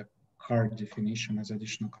to the card definition as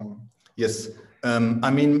additional column. Yes,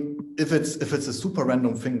 I mean, if it's a super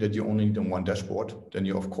random thing that you only need on one dashboard, then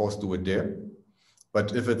you of course do it there.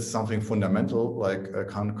 But if it's something fundamental, like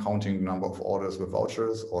counting the number of orders with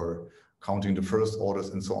vouchers or counting the first orders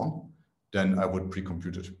and so on, then I would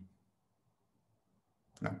pre-compute it.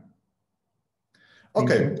 Yeah.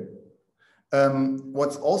 Okay.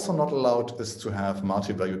 What's also not allowed is to have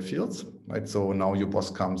multi-valued fields, right? So now your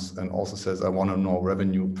boss comes and also says, I want to know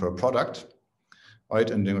revenue per product,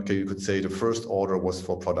 right? And then, okay, you could say the first order was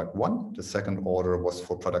for product 1, the second order was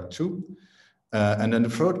for product 2, and then the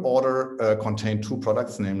third order contained 2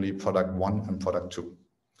 products, namely product 1 and product 2.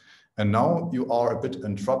 And now you are a bit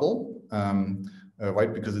in trouble,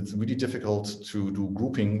 right? Because it's really difficult to do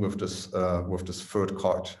grouping with this third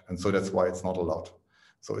card. And so that's why it's not allowed.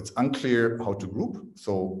 So it's unclear how to group.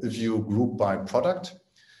 So if you group by product,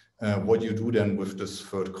 what you do then with this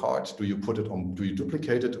third card? Do you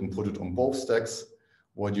duplicate it and put it on both stacks?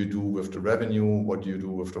 What do you do with the revenue? What do you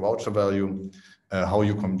do with the voucher value? How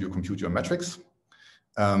you compute your metrics?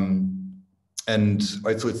 And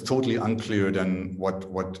right, so it's totally unclear then what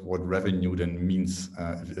revenue then means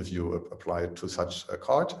if you apply it to such a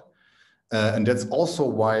card. And that's also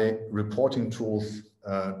why reporting tools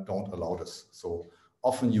don't allow this. So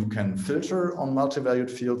often you can filter on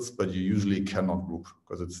multi-valued fields, but you usually cannot group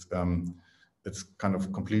because it's kind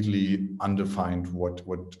of completely undefined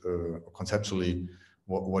conceptually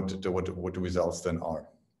what the results then are.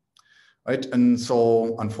 Right, and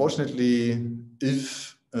so unfortunately,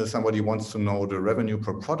 if somebody wants to know the revenue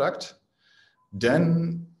per product,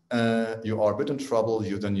 then you are a bit in trouble.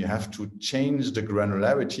 Then you have to change the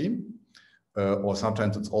granularity, or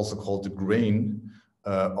sometimes it's also called the grain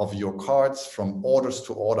of your cards from orders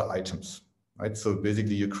to order items. Right, so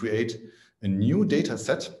basically you create a new data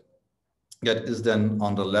set that is then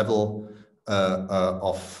on the level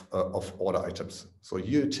of order items. So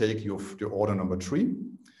you take your order number 3.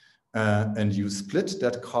 And you split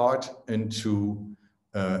that card into,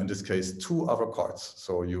 in this case, 2 other cards.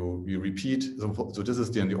 So you repeat, so this is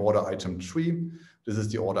then the order item 3, this is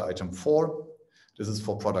the order item 4, this is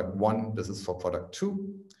for product 1, this is for product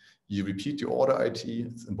 2. You repeat the order ID,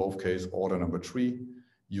 it's in both cases order number 3.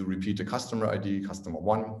 You repeat the customer ID, customer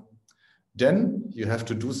 1. Then you have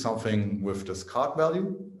to do something with this card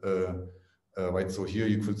value. Right, so here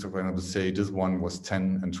you could, for example, say this one was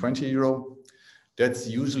 10 and 20 euro. That's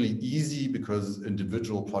usually easy because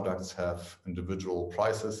individual products have individual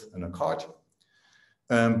prices in a cart.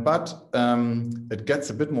 But it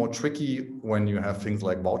gets a bit more tricky when you have things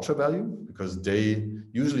like voucher value, because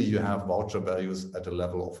usually you have voucher values at the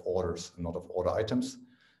level of orders and not of order items.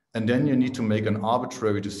 And then you need to make an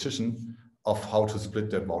arbitrary decision of how to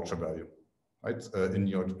split that voucher value, right, in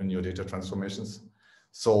your data transformations.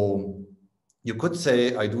 So you could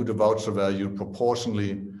say I do the voucher value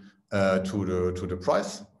proportionally to the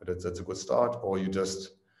price. That's a good start. Or you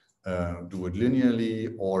just do it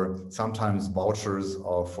linearly, or sometimes vouchers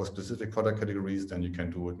are for specific product categories, then you can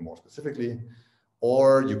do it more specifically.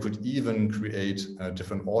 Or you could even create a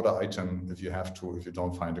different order item if you have to, if you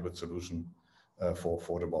don't find a good solution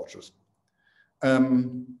for the vouchers.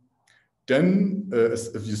 Then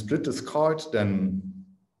if you split this cart, then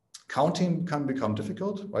counting can become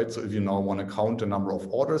difficult, right? So if you now want to count the number of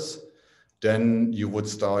orders, then you would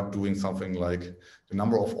start doing something like the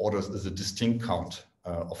number of orders is a distinct count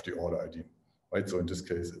of the order ID, right? So in this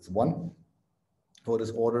case, it's 1 for this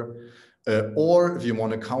order. Or if you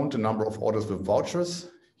want to count the number of orders with vouchers,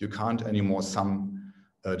 you can't anymore sum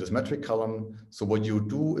this metric column. So what you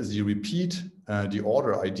do is you repeat the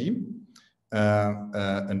order ID,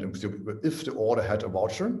 and if the order had a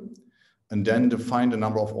voucher, and then define the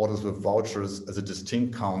number of orders with vouchers as a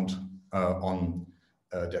distinct count on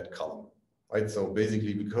that column, right? So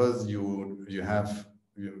basically, because you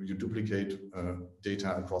duplicate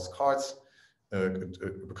data across cards,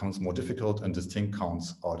 it becomes more difficult, and distinct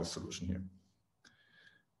counts are the solution here.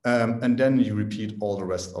 And then you repeat all the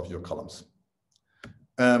rest of your columns.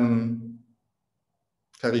 Karim,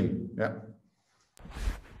 yeah.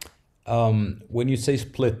 When you say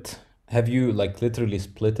split, have you like literally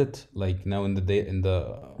split it, like now in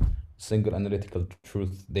the single analytical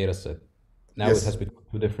truth data set? Now yes. It has become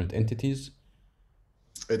 2 different entities.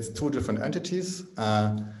 It's 2 different entities,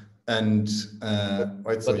 right. But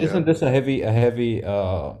so isn't this a heavy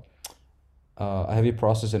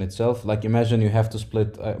process in itself? Like imagine you have to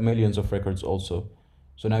split millions of records also.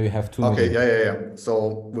 So now you have 2 million. Okay, yeah.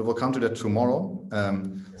 So we will come to that tomorrow.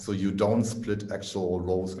 So you don't split actual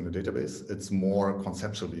rows in the database. It's more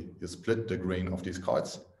conceptually. You split the grain of these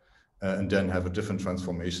cards and then have a different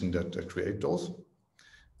transformation that create those.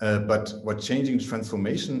 But what changing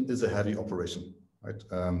transformation is a heavy operation, right?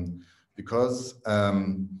 Because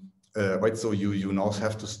right, so you now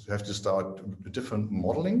have to start a different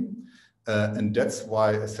modeling. And that's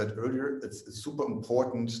why I said earlier, it's super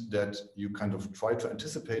important that you kind of try to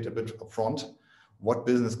anticipate a bit upfront what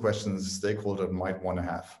business questions stakeholder might want to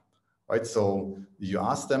have, right? So you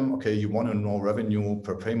ask them, okay, you want to know revenue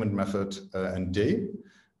per payment method and day,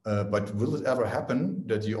 but will it ever happen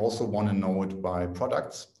that you also want to know it by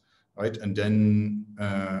products, right? And then,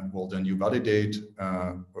 then you validate,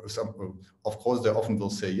 of course, they often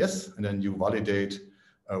will say yes, and then you validate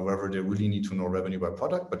whether they really need to know revenue by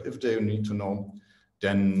product. But if they need to know,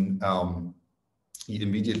 then you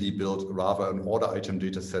immediately build rather an order item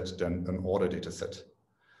data set than an order data set,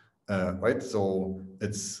 right? So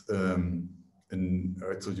it's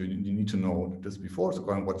right, so you need to know this before. So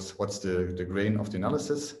what's the grain of the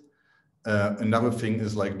analysis? Another thing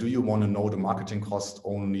is like, do you want to know the marketing cost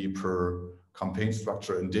only per campaign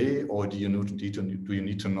structure and day, or do you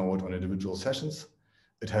need to know it on individual sessions?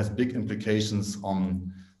 It has big implications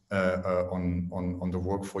on the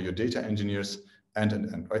work for your data engineers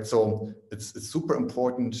and right. So it's super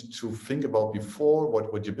important to think about before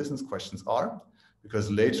what your business questions are,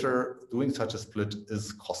 because later doing such a split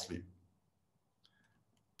is costly.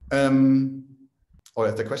 Or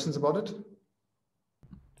are there questions about it?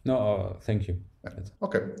 No, thank you.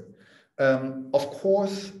 Okay. Of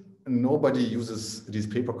course, nobody uses these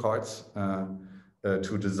paper cards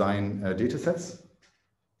to design data sets.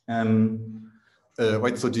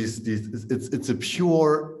 Right, so it's a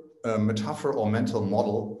pure metaphor or mental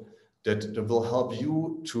model that will help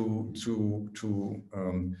you to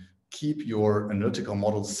keep your analytical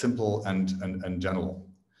models simple and general.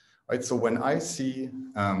 Right, so when I see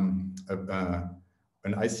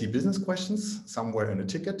business questions somewhere in a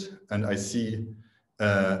ticket, and I see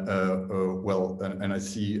the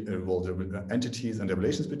entities and the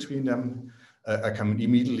relations between them, I can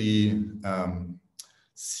immediately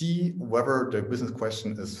see whether the business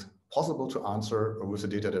question is possible to answer with the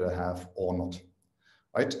data that I have or not,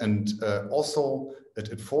 right? And also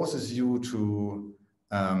it forces you to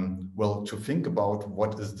to think about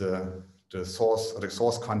what is the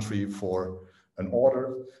source country for an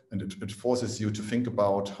order, and it forces you to think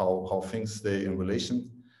about how things stay in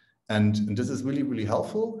relation, and this is really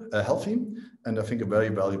healthy, and I think a very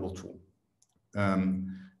valuable tool.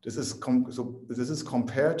 This is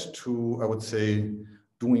compared to, I would say,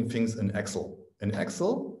 doing things in Excel. In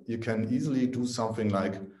Excel, you can easily do something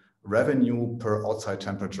like revenue per outside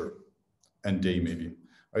temperature and day maybe,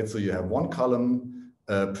 right? So you have one column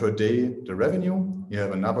per day, the revenue. You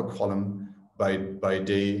have another column by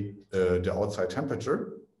day, the outside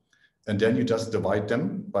temperature. And then you just divide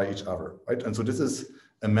them by each other, right? And so this is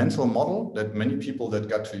a mental model that many people that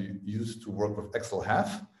got to use to work with Excel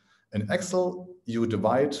have. In Excel, you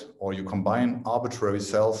divide or you combine arbitrary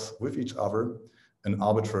cells with each other in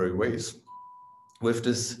arbitrary ways. With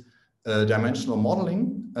this dimensional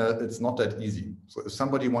modeling, it's not that easy. So if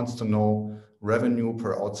somebody wants to know revenue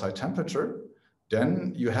per outside temperature,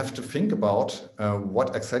 then you have to think about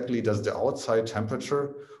what exactly does the outside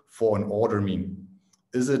temperature for an order mean?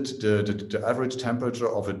 Is it the average temperature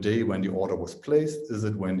of a day when the order was placed? Is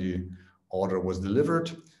it when the order was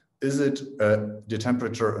delivered? Is it the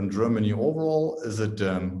temperature in Germany overall? Is it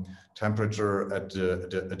temperature at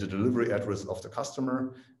the delivery address of the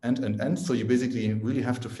customer? And so you basically really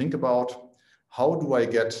have to think about, how do I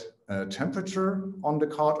get temperature on the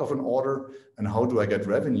card of an order, and how do I get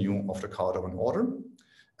revenue of the card of an order?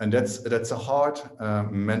 And that's a hard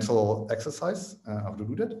mental exercise, how to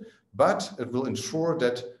do that, but it will ensure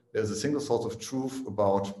that there's a single source of truth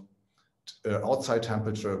about outside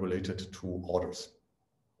temperature related to orders.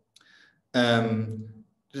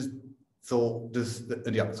 So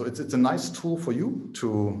it's a nice tool for you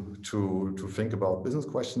to think about business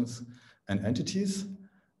questions and entities.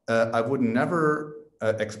 I would never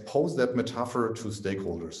expose that metaphor to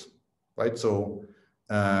stakeholders, right? So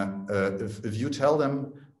if you tell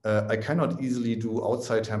them, I cannot easily do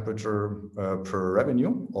outside temperature per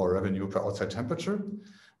revenue or revenue per outside temperature,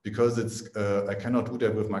 because I cannot do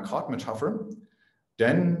that with my card metaphor,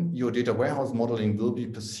 then your data warehouse modeling will be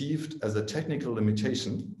perceived as a technical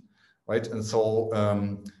limitation, right? And so,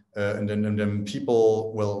 and then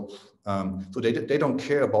people will, so they don't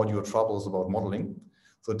care about your troubles about modeling.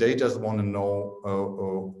 So they just want to know,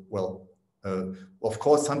 of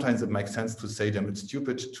course, sometimes it makes sense to say them it's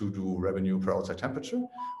stupid to do revenue per outside temperature,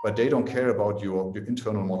 but they don't care about your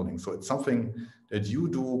internal modeling. So it's something that you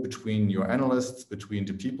do between your analysts, between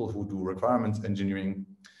the people who do requirements engineering,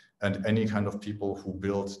 and any kind of people who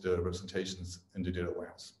build the representations in the data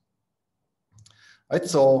warehouse. Right,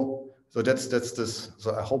 so that's this.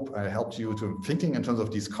 So I hope I helped you to thinking in terms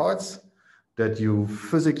of these cards that you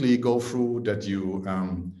physically go through, that you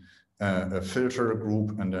filter a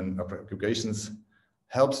group and then aggregations,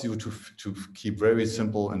 helps you to keep very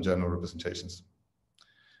simple and general representations.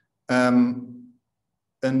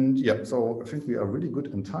 And yeah, so I think we are really good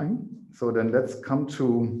in time. So then let's come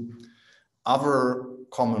to other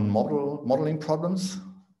common modeling problems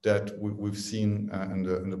that we've seen in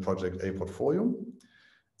the project A portfolio.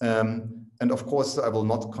 And of course, I will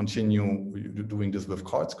not continue doing this with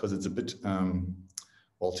cards because it's a bit,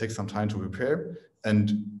 well, take some time to prepare.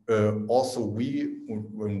 And also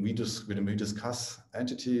when we discuss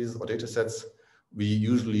entities or data sets, we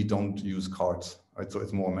usually don't use cards, right? So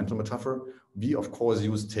it's more a mental metaphor. We of course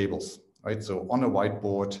use tables, right? So on a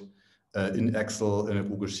whiteboard, in Excel, in a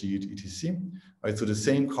Google Sheet, etc. Right? So the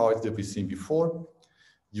same cards that we've seen before,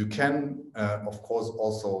 you can of course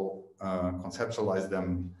also conceptualize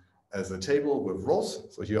them as a table with rows.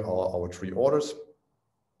 So here are our 3 orders,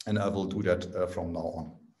 and I will do that from now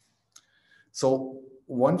on. So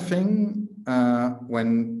one thing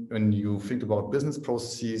when you think about business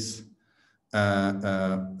processes,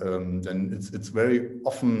 then it's very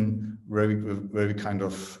often very kind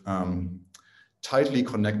of tightly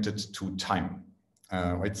connected to time,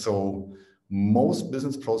 right? So most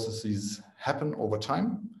business processes happen over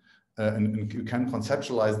time, and you can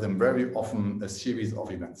conceptualize them very often as series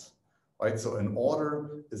of events, right? So an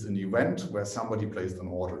order is an event where somebody placed an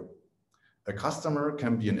order. A customer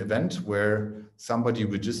can be an event where somebody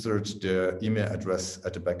registered their email address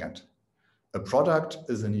at the backend. A product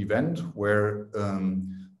is an event where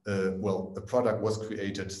a product was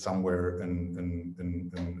created somewhere in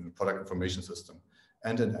the product information system,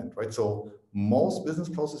 and an end, right? So most business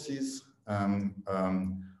processes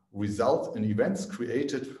result in events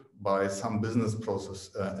created by some business process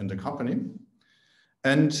in the company.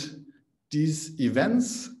 And these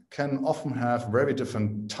events can often have very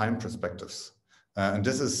different time perspectives. And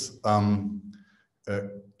this is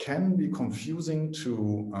can be confusing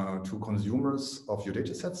to consumers of your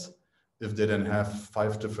data sets if they then have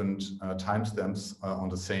 5 different timestamps on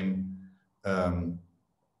the same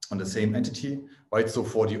entity, right? So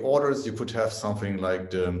for the orders, you could have something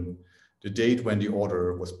like the date when the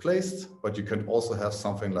order was placed, but you can also have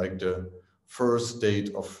something like the first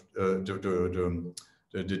date of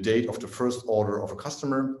the date of the first order of a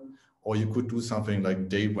customer, or you could do something like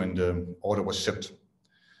date when the order was shipped.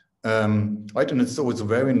 Right, and so it's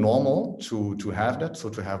very normal to have that, so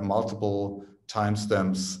to have multiple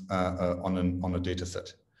timestamps on a data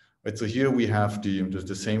set. Right, so here we have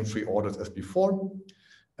the same 3 orders as before,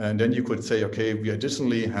 and then you could say, okay, we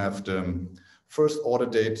additionally have the first order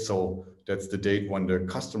date, so that's the date when the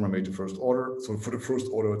customer made the first order. So for the first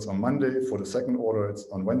order, it's on Monday. For the second order, it's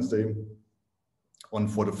on Wednesday. And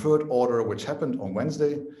for the third order, which happened on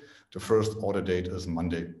Wednesday, the first order date is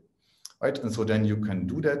Monday. Right, and so then you can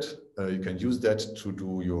do that. You can use that to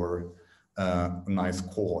do your nice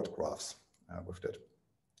cohort graphs with that.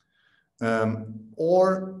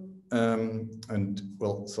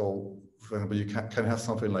 So for example, you can have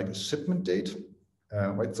something like a shipment date.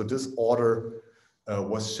 Right, so this order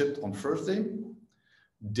was shipped on Thursday.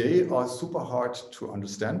 They are super hard to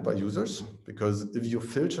understand by users, because if you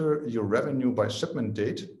filter your revenue by shipment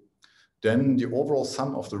date, then the overall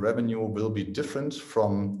sum of the revenue will be different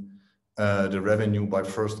from the revenue by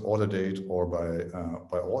first order date or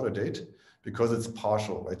by order date, because it's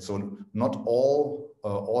partial, right? So not all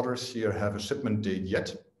orders here have a shipment date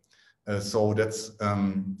yet. So that's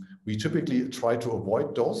we typically try to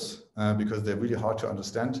avoid those because they're really hard to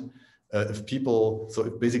understand. If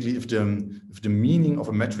the meaning of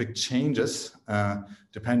a metric changes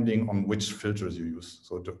depending on which filters you use.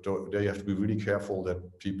 So there you have to be really careful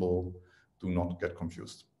that people do not get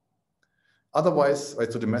confused. Otherwise,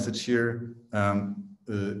 right, so the message here,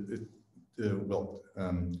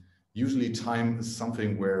 usually time is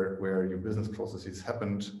something where your business processes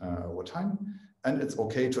happened over time, and it's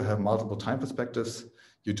okay to have multiple time perspectives.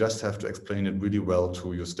 You just have to explain it really well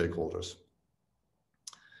to your stakeholders.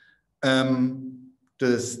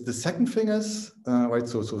 The second thing is, right,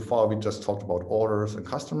 so far we just talked about orders and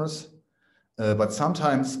customers, but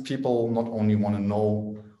sometimes people not only want to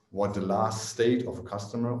know what the last state of a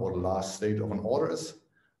customer or the last state of an order is,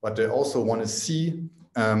 but they also want to see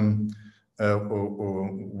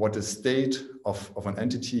what the state of an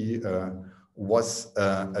entity was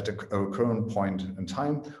at a current point in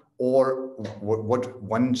time, or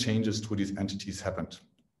when changes to these entities happened.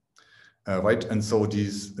 Right, and so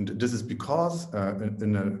this is because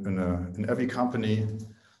in every company,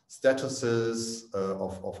 statuses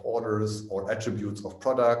of orders or attributes of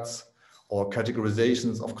products or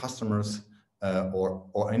categorizations of customers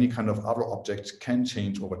or any kind of other object can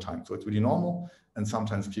change over time. So it's really normal, and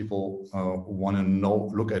sometimes people want to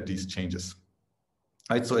look at these changes.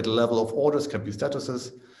 Right, so at the level of orders can be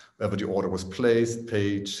statuses, whether the order was placed,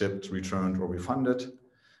 paid, shipped, returned, or refunded.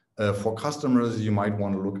 For customers, you might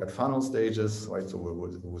want to look at funnel stages, right? So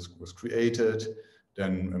it was created,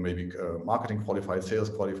 then maybe marketing qualified, sales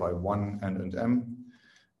qualified, 1 and M.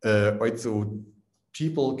 Right, so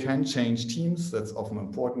people can change teams. That's often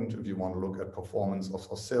important if you want to look at performance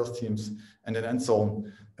of sales teams. And so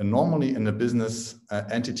normally in a business,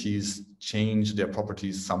 entities change their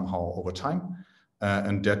properties somehow over time,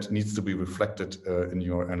 and that needs to be reflected in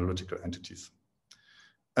your analytical entities.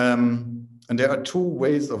 And there are 2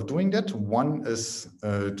 ways of doing that. One is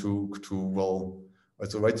so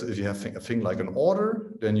if you have a thing like an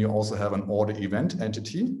order, then you also have an order event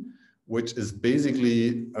entity, which is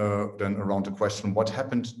basically then around the question, what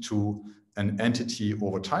happened to an entity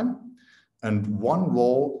over time? And one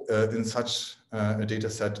row in such a data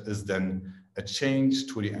set is then a change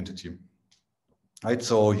to the entity. Right,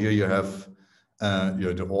 so here you have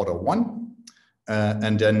the order 1.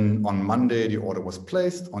 And then on Monday, the order was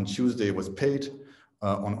placed. On Tuesday, it was paid.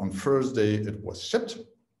 On Thursday, it was shipped.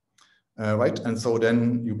 Right, and so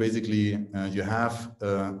then you basically you have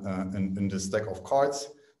in the stack of cards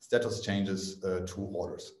status changes to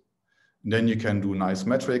orders. And then you can do nice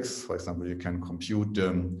metrics. For example, you can compute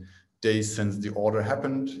days since the order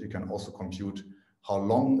happened. You can also compute how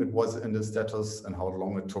long it was in the status and how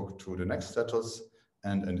long it took to the next status,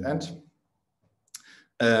 and.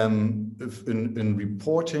 If in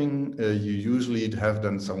reporting, you usually have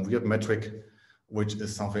then some weird metric, which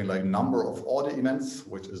is something like number of order events,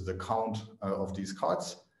 which is the count of these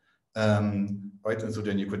cards. Right, and so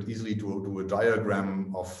then you could easily do a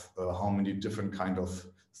diagram of how many different kind of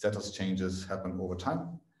status changes happen over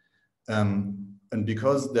time. And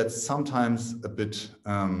because that's sometimes a bit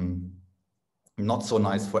not so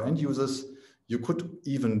nice for end users, you could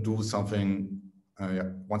even do something.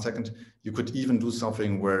 You could even do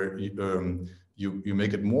something where you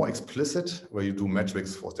make it more explicit, where you do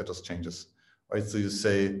metrics for status changes. Right, so you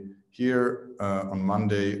say here on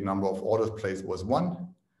Monday, number of orders placed was 1.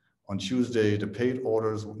 On Tuesday, the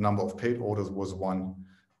number of paid orders was 1,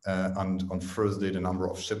 and on Thursday, the number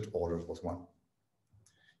of shipped orders was 1.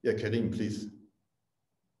 Yeah, Karim, please.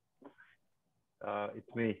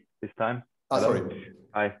 It's me this time. Sorry.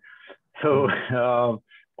 Hi. So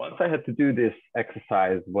once I had to do this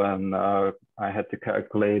exercise when I had to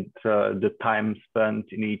calculate the time spent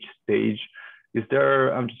in each stage.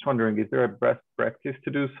 I'm just wondering, is there a best practice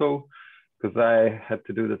to do so? Because I had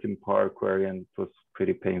to do this in Power Query and it was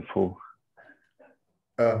pretty painful.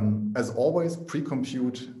 As always,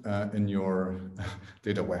 pre-compute in your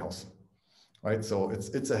data warehouse. Right, so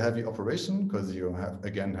it's a heavy operation because you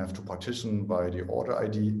have to partition by the order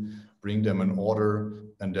ID, bring them in order,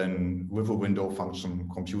 and then with a window function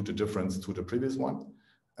compute the difference to the previous one.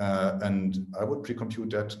 And I would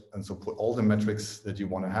pre-compute that, and so put all the metrics that you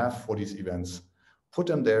want to have for these events, put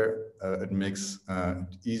them there. It makes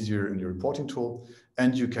it easier in your reporting tool,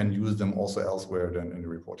 and you can use them also elsewhere than in the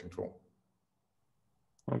reporting tool.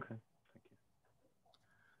 Okay, thank you.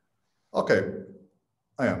 Okay,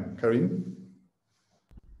 I am Karim.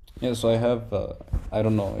 Yeah, so I have, I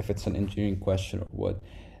don't know if it's an engineering question or what.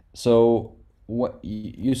 So what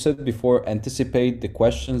you said before, anticipate the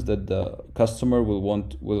questions that the customer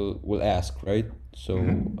will ask, right?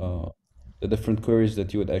 So the different queries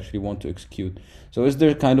that you would actually want to execute. So is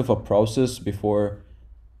there kind of a process before,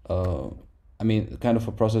 I mean, kind of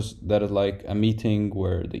a process that is like a meeting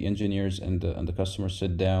where the engineers and the customer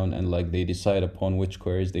sit down and like they decide upon which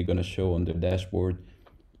queries they're gonna show on their dashboard?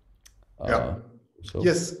 Yeah. So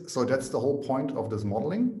yes, so that's the whole point of this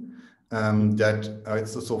modeling.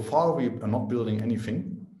 So far we are not building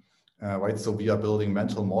anything, right? So we are building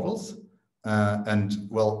mental models, and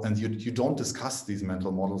you don't discuss these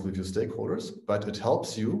mental models with your stakeholders, but it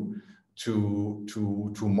helps you to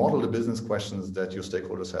model the business questions that your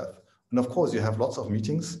stakeholders have. And of course, you have lots of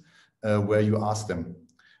meetings where you ask them.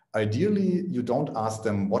 Ideally, you don't ask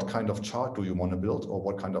them what kind of chart do you want to build or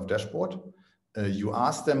what kind of dashboard. You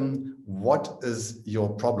ask them, what is your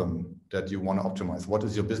problem that you want to optimize? What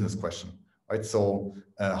is your business question, right? So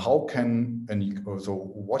what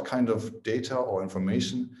kind of data or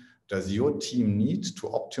information does your team need to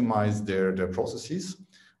optimize their processes,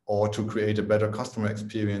 or to create a better customer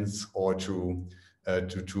experience, or to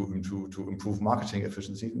improve marketing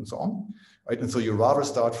efficiency and so on, right? And so you rather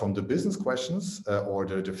start from the business questions or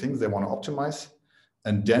the things they want to optimize,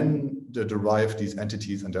 and then derive these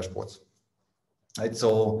entities and dashboards. Right,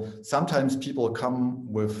 so sometimes people come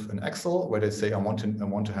with an Excel where they say, I want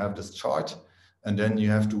to have this chart, and then you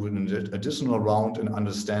have to do an additional round and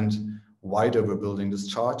understand why they were building this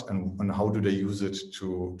chart and how do they use it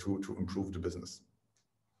to improve the business.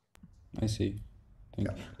 I see.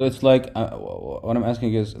 Yeah. So it's like what I'm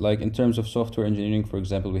asking is, like, in terms of software engineering, for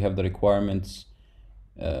example, we have the requirements.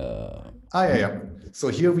 Yeah. So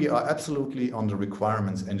here we are absolutely on the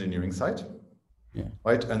requirements engineering side. Yeah.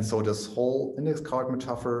 Right, and so this whole index card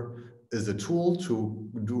metaphor is a tool to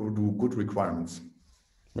do good requirements,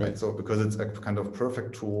 right? So because it's a kind of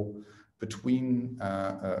perfect tool between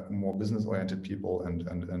more business-oriented people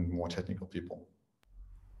and more technical people.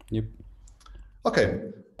 Yep. Okay,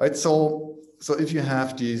 right. So if you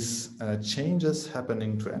have these changes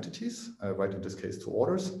happening to entities, right, in this case to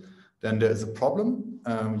orders, then there is a problem.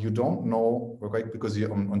 You don't know, right, because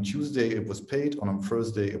on Tuesday it was paid, on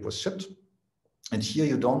Thursday it was shipped. And here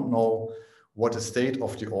you don't know what the state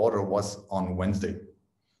of the order was on Wednesday,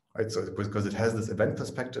 right? So because it has this event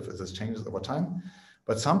perspective, it has changes over time.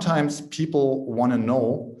 But sometimes people want to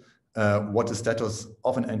know what the status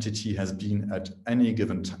of an entity has been at any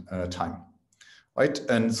given time, right?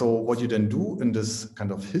 And so what you then do in this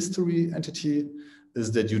kind of history entity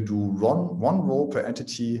is that you do one row per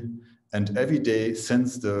entity, and every day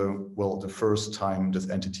since the first time this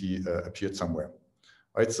entity appeared somewhere.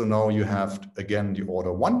 Right, so now you have again the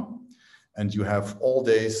order 1, and you have all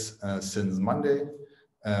days since Monday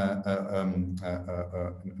in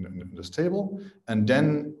this table, and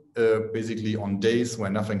then basically on days where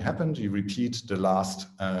nothing happened, you repeat the last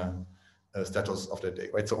status of the day.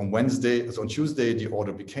 Right, so on Tuesday the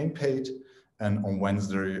order became paid, and on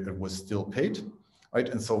Wednesday it was still paid. Right,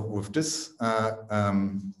 and so with this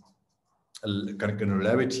kind of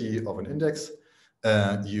granularity of an index,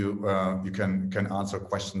 you can answer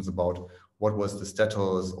questions about what was the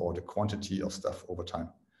status or the quantity of stuff over time.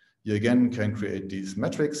 You again can create these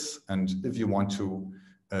metrics, and if you want to,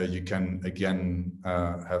 you can again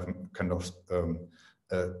have kind of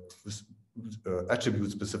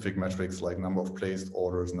attribute specific metrics like number of placed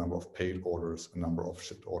orders, number of paid orders, and number of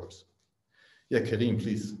shipped orders. Yeah, Karim,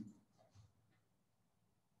 please.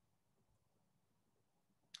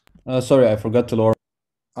 Sorry, I forgot to lower.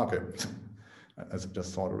 Okay. I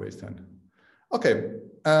just saw the raised hand. Okay,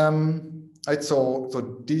 right, so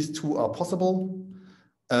these two are possible.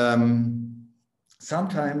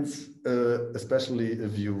 Sometimes, especially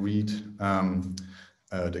if you read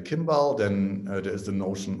the Kimball, then there is the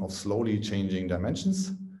notion of slowly changing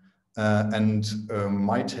dimensions.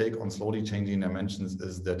 My take on slowly changing dimensions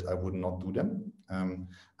is that I would not do them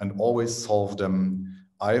and always solve them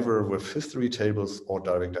either with history tables or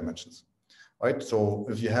direct dimensions, right? So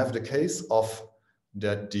if you have the case of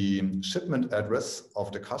that the shipment address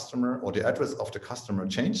of the customer or the address of the customer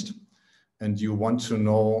changed, and you want to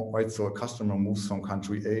know, right, so a customer moves from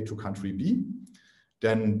country A to country B,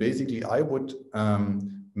 then basically I would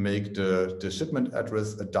make the shipment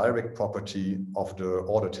address a direct property of the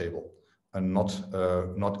order table and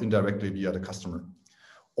not indirectly via the customer.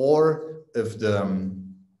 Or if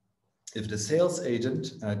the sales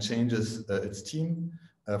agent changes its team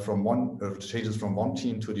from one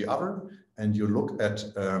team to the other, and you look at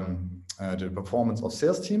the performance of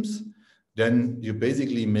sales teams, then you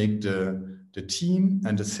basically make the team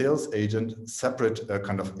and the sales agent separate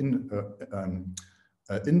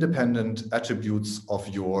independent attributes of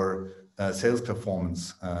your sales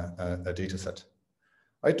performance data set,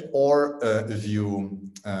 right? Or if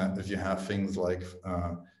you have things like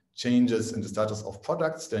changes in the status of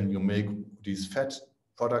products, then you make these fat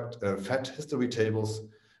history tables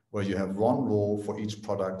where you have one row for each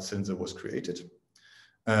product since it was created.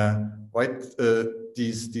 Right?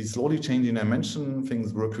 These slowly changing dimension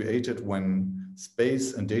things were created when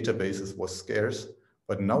space and databases was scarce,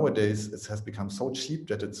 but nowadays it has become so cheap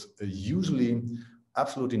that it's usually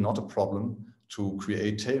absolutely not a problem to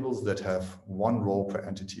create tables that have one row per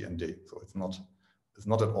entity and day. So it's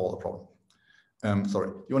not at all a problem.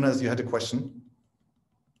 Sorry, Jonas, you had a question?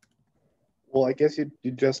 Well, I guess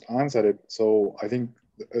you just answered it. So I think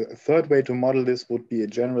a third way to model this would be a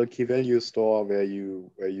general key value store where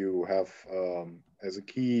you have as a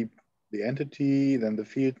key the entity, then the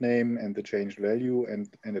field name and the changed value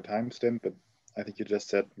and a timestamp. But I think you just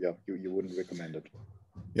said, yeah, you wouldn't recommend it.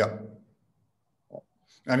 Yeah.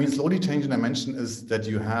 I mean, slowly changing dimension is that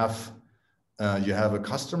you have a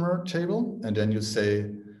customer table, and then you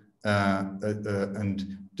say,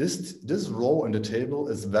 and this row in the table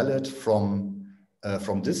is valid from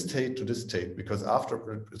this state to this state, because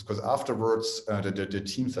afterwards the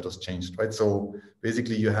team status changed, right? So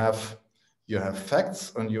basically you have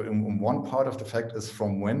facts, and in one part of the fact is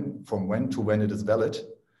from when to when it is valid.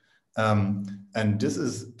 And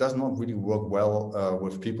this does not really work well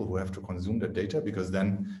with people who have to consume their data, because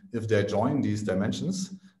then if they join these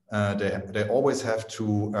dimensions, they always have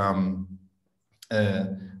to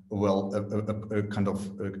kind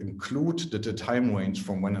of include the time range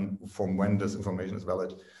from when this information is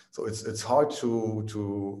valid. So it's hard to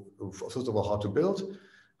first of all hard to build,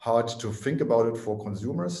 hard to think about it for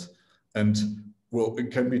consumers, and well,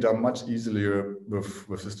 it can be done much easier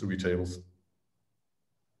with history tables.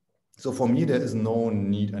 So for me, there is no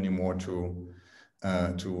need anymore to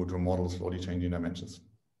model slowly changing dimensions.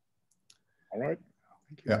 All right.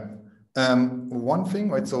 Thank you. Yeah. One thing,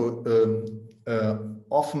 right? So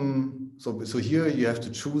often, so here you have to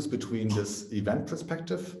choose between this event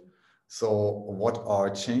perspective. So what are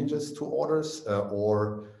changes to orders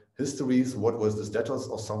or histories? What was the status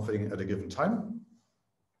of something at a given time?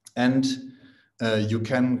 And you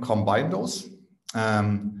can combine those.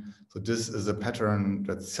 So this is a pattern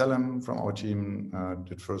that Selim from our team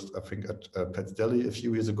did first, I think, at Pet's Deli a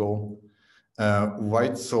few years ago.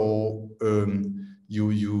 Right, so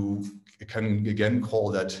you can again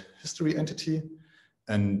call that history entity,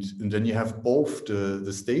 and then you have both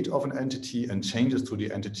the state of an entity and changes to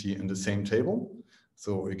the entity in the same table.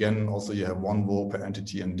 So again, also you have one row per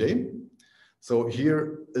entity and day. So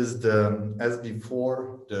here is as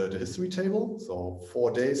before, the history table. So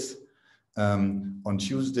 4 days. On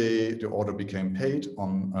Tuesday, the order became paid.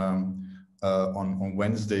 On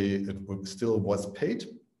Wednesday, it still was paid.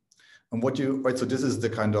 And so this is the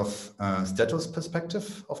kind of status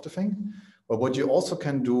perspective of the thing. But what you also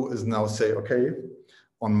can do is now say, okay,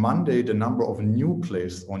 on Monday, the number of newly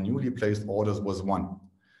placed orders was 1.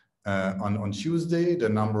 On Tuesday, the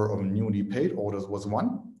number of newly paid orders was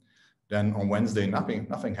 1. Then on Wednesday,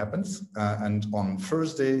 nothing happens. And on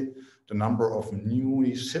Thursday, the number of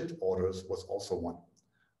newly shipped orders was also 1,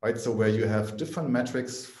 right? So where you have different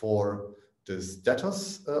metrics for the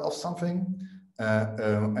status of something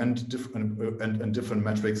and different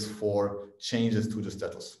metrics for changes to the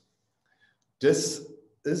status. This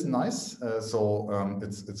is nice. It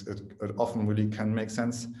often really can make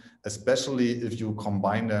sense, especially if you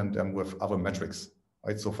combine them with other metrics,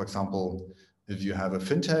 right? So for example, if you have a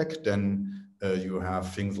fintech, then you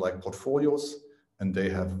have things like portfolios, and they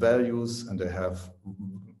have values, and they have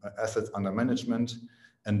assets under management,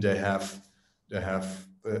 and they have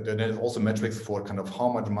then there's also metrics for kind of how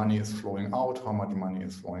much money is flowing out, how much money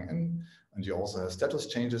is flowing in, and you also have status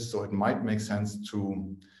changes. So it might make sense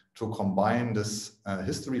to combine this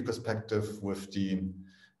history perspective with the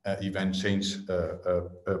event change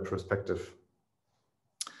perspective.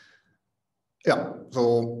 Yeah.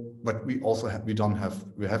 So, but we also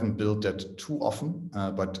we haven't built that too often,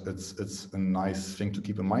 but it's a nice thing to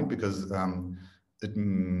keep in mind because it's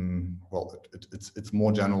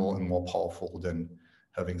more general and more powerful than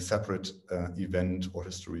having separate event or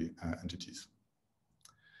history entities.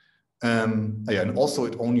 Yeah, and also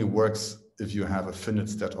it only works if you have a finite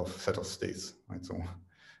set of states, right? So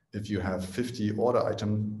if you have 50 order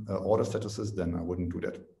statuses, then I wouldn't do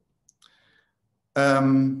that.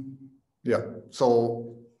 Yeah,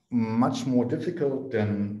 so much more difficult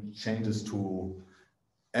than changes to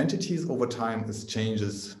entities over time is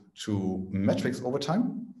changes to metrics over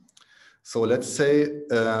time. So let's say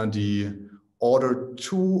the order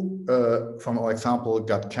 2 from our example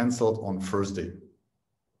got canceled on Thursday,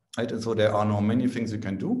 right? And so there are now many things you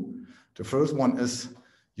can do. The first one is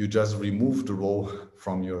you just remove the row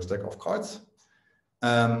from your stack of cards.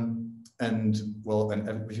 And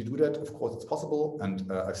if you do that, of course, it's possible.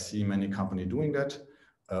 And I've seen many companies doing that.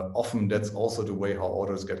 Often that's also the way how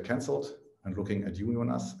orders get canceled. And looking at you,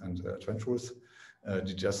 Jonas, and Adventurers,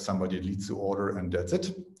 just somebody leads the order and that's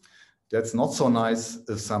it. That's not so nice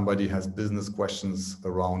if somebody has business questions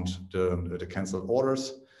around the canceled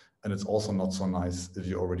orders. And it's also not so nice if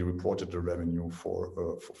you already reported the revenue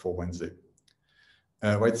for Wednesday.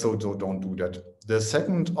 Right, so don't do that. The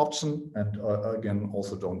second option, and again,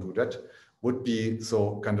 also don't do that, would be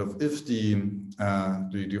so kind of if the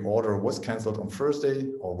order was canceled on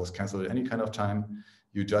Thursday or was canceled at any kind of time,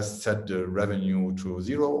 you just set the revenue to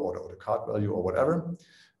 0 or the card value or whatever.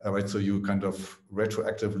 Right, so you kind of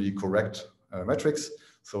retroactively correct metrics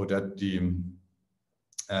so that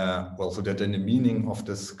so that then the meaning of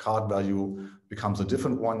this card value becomes a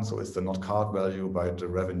different one. So it's the not card value, but the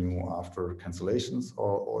revenue after cancellations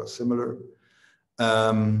or similar.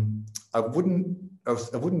 I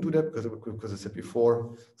wouldn't do that because I said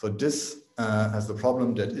before. So this has the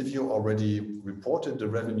problem that if you already reported the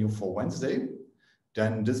revenue for Wednesday,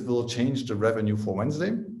 then this will change the revenue for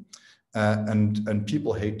Wednesday, and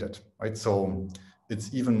people hate that, right? So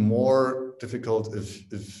it's even more difficult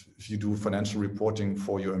if you do financial reporting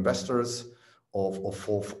for your investors or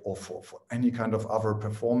for any kind of other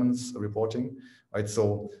performance reporting, right?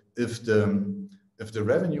 So if the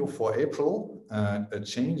revenue for April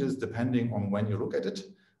changes depending on when you look at it,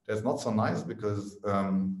 that's not so nice because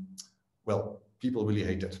people really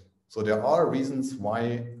hate it. So there are reasons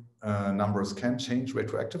why numbers can change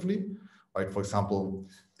retroactively, right? For example,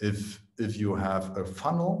 if you have a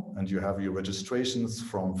funnel and you have your registrations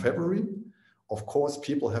from February, of course,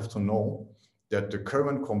 people have to know that the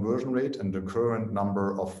current conversion rate and the current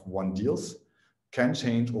number of won deals can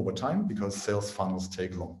change over time because sales funnels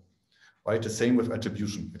take long, right? The same with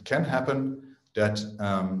attribution. It can happen that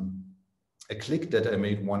a click that I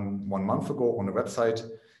made one month ago on a website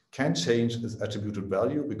can change its attributed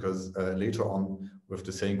value because later on with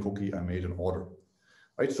the same cookie, I made an order,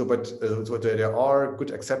 right? So, so there are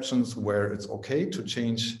good exceptions where it's okay to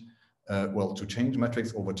change, to change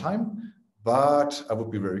metrics over time, but I would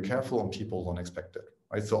be very careful and people don't expect it,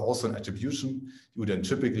 right? So also in attribution, you then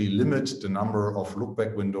typically limit the number of look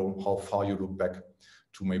back window, how far you look back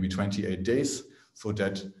to maybe 28 days, so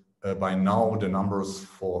that by now the numbers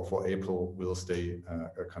for April will stay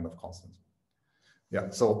kind of constant. Yeah,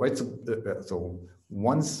 so right, so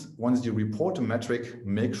once you report a metric,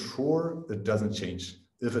 make sure it doesn't change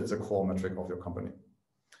if it's a core metric of your company.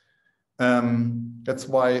 That's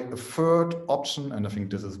why a third option, and I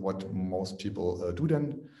think this is what most people do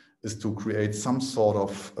then, is to create some sort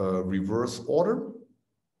of reverse order,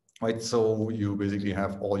 right? So you basically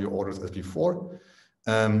have all your orders as before.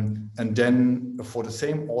 And then for the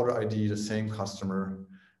same order ID, the same customer,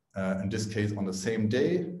 in this case on the same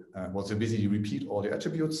day, so basically repeat all the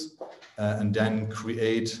attributes and then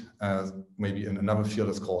create maybe another field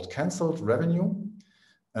that's called canceled revenue.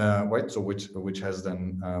 Right, so which has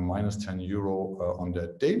then minus 10 euro on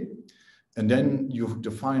that day. And then you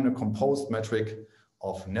define a composed metric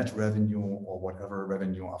of net revenue or whatever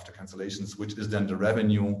revenue after cancellations, which is then the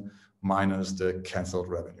revenue minus the canceled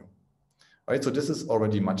revenue. Right, so this is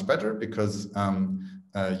already much better because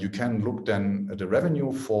you can look then at the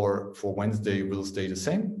revenue for Wednesday will stay the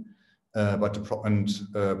same, but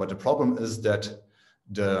the problem is that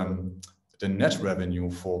the net revenue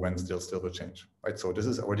for Wednesday still will change, right? So this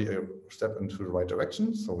is already a step into the right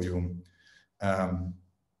direction. So you,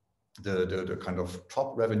 the kind of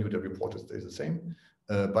top revenue that reported stays the same,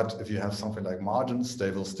 But if you have something like margins,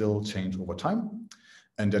 they will still change over time.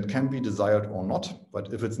 And that can be desired or not.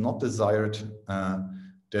 But if it's not desired,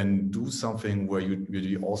 then do something where you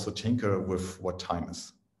really also tinker with what time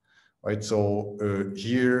is. Right, so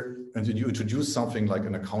here, and you introduce something like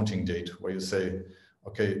an accounting date where you say,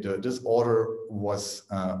 okay, this order was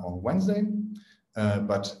on Wednesday,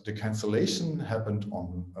 but the cancellation happened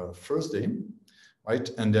on Thursday, right?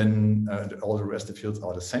 And then all the rest of the fields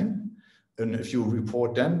are the same. And if you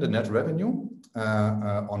report then the net revenue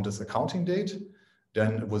on this accounting date,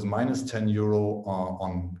 then it was minus 10 euro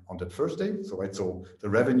on that Thursday. So, right, so the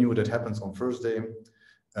revenue that happens on Thursday,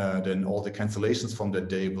 then all the cancellations from that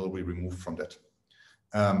day will be removed from that.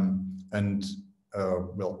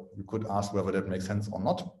 Well, you could ask whether that makes sense or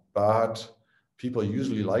not, but people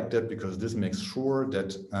usually like that because this makes sure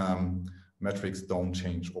that metrics don't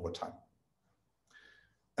change over time.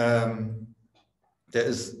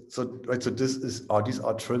 These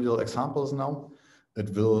are trivial examples now. It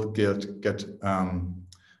will get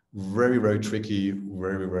very, very tricky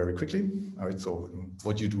very, very quickly. All right, so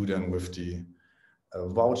what you do then with the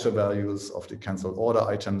voucher values of the canceled order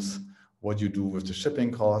items, what you do with the shipping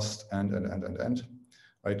cost, and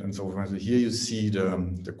right. And so here you see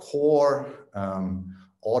the core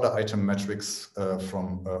order item metrics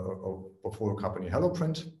from a portfolio company,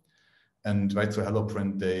 HelloPrint. And right, so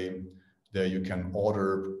HelloPrint, there you can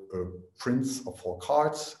order prints for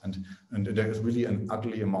cards, and there is really an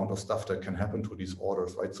ugly amount of stuff that can happen to these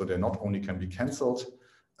orders, right? So they not only can be canceled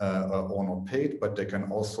or not paid, but they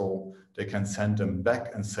can send them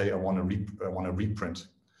back and say, I want to reprint,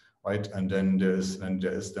 right? And then there is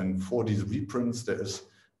for these reprints there is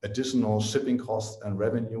additional shipping costs and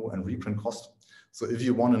revenue and reprint cost. So if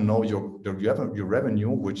you want to know your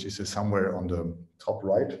revenue, which is somewhere on the top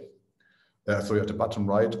right, sorry, at the bottom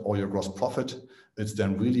right, or your gross profit, it's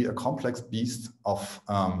then really a complex beast of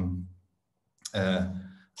the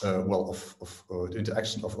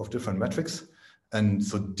interaction of different metrics. And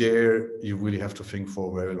so there you really have to think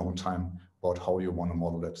for a very long time about how you want to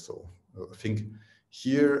model that. So I think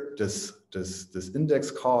here this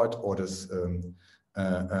index card or this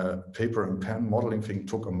paper and pen modeling thing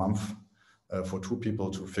took a month for two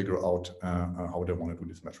people to figure out how they want to do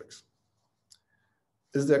these metrics.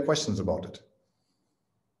 Is there questions about it?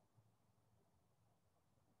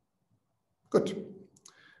 Good.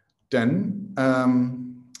 Then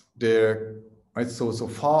so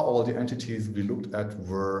far all the entities we looked at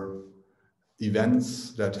were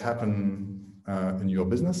events that happen in your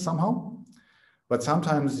business somehow. But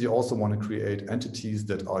sometimes you also want to create entities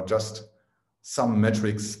that are just some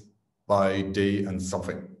metrics by day and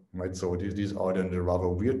something, right? So these are then the rather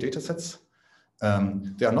weird data sets.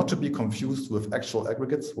 They are not to be confused with actual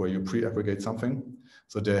aggregates where you pre-aggregate something.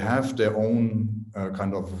 So they have their own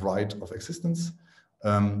kind of right of existence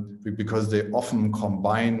because they often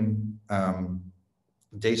combine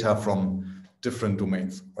data from different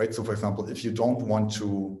domains, right? So for example, if you don't want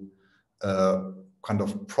to kind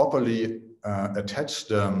of properly attach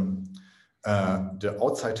the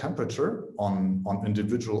outside temperature on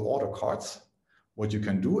individual order cards, what you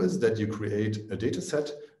can do is that you create a data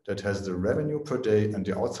set that has the revenue per day and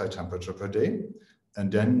the outside temperature per day.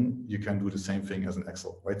 And then you can do the same thing as an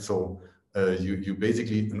Excel, right? So you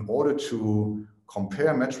basically, in order to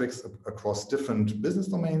compare metrics across different business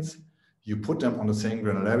domains, you put them on the same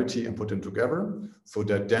granularity and put them together so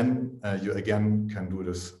that then you again can do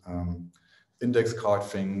this index card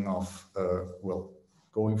thing of,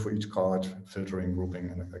 going for each card, filtering, grouping,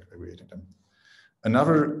 and aggregating them.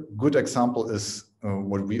 Another good example is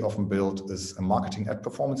what we often build is a marketing ad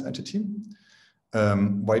performance entity,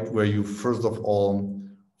 right, where you first of all,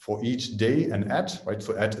 for each day an ad, right?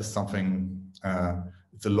 So ad is something,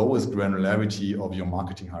 it's the lowest granularity of your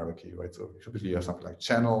marketing hierarchy, right? So typically you have something like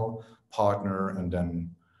channel, partner, and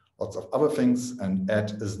then lots of other things, and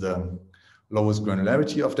ad is the lowest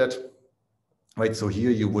granularity of that, right? So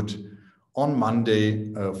here you would, on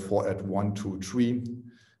Monday, for ad 1, 2, 3,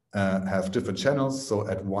 have different channels. So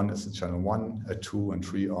ad 1 is in channel 1, ad 2 and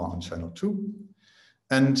 3 are on channel 2.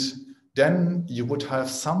 And then you would have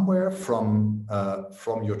somewhere from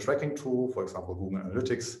your tracking tool, for example, Google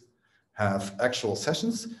Analytics, have actual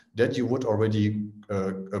sessions that you would already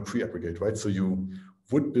pre-aggregate, right? So you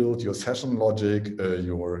would build your session logic,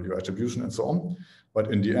 your attribution and so on. But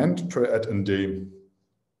in the end, per ad and day,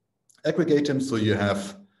 aggregate them so you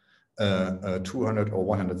have 200 or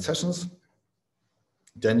 100 sessions.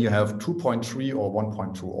 Then you have 2.3 or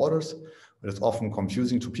 1.2 orders. It's often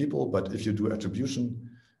confusing to people, but if you do attribution,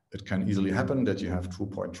 it can easily happen that you have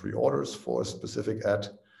 2.3 orders for a specific ad,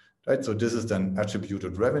 right? So this is then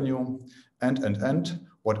attributed revenue and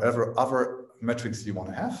whatever other metrics you want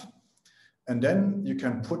to have. And then you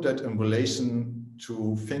can put that in relation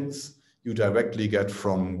to things you directly get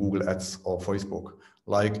from Google Ads or Facebook,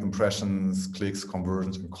 like impressions, clicks,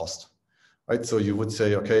 conversions, and cost. Right? So you would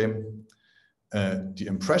say, okay, the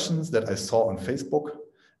impressions that I saw on Facebook,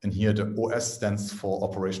 and here the OS stands for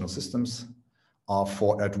operational systems, are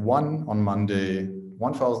for at 1 on Monday,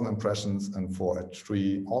 1,000 impressions, and for at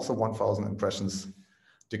 3, also 1,000 impressions.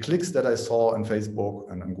 The clicks that I saw on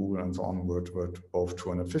Facebook and on Google and so on were both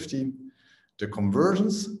 250. The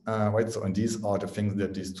conversions, right? So, and these are the things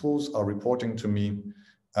that these tools are reporting to me,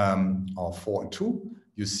 are 4 and 2.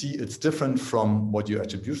 You see, it's different from what your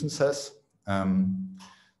attribution says. And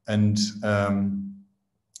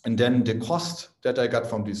then the cost that I got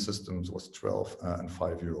from these systems was 12 and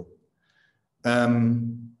 €5.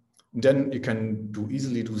 Then you can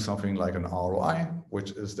easily do something like an ROI,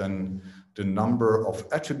 which is then the number of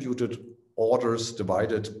attributed orders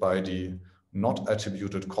divided by the not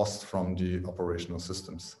attributed cost from the operational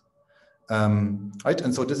systems. Right,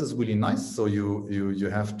 and so this is really nice. So you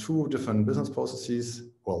have two different business processes.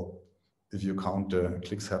 Well, if you count the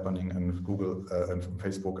clicks happening in Google and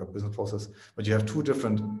Facebook, a business process, but you have two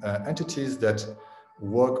different entities that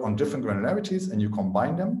work on different granularities, and you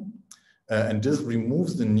combine them. And this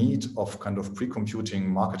removes the need of kind of pre-computing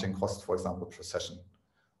marketing costs, for example, per session.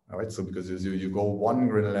 All right, so because you go one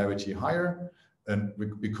granularity higher, and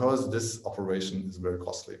because this operation is very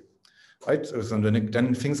costly, right? So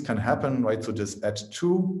then things can happen, right? So this add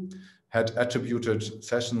to had attributed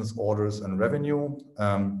sessions, orders, and revenue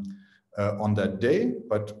on that day,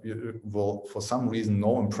 but will, for some reason,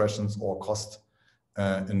 no impressions or cost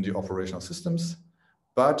in the operational systems.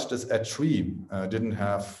 But this add 3 didn't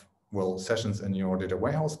have, well, sessions in your data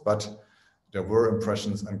warehouse, but there were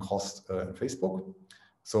impressions and cost in Facebook.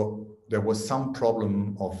 So there was some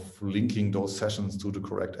problem of linking those sessions to the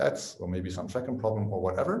correct ads, or maybe some tracking problem or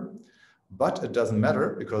whatever. But it doesn't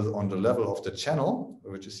matter, because on the level of the channel,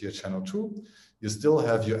 which is here channel 2, you still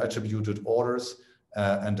have your attributed orders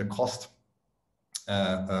and the cost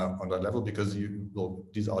on that level, because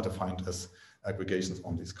these are defined as aggregations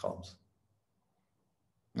on these columns.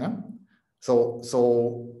 Yeah. So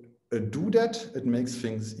do that. It makes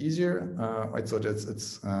things easier, right? So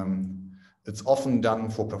it's often done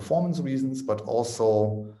for performance reasons, but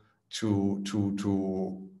also to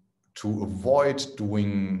avoid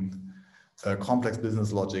doing complex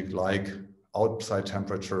business logic like outside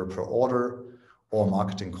temperature per order or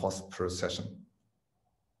marketing cost per session.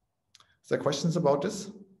 Is there questions about this?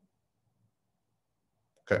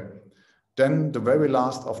 Okay. Then the very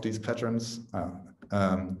last of these patterns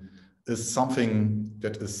is something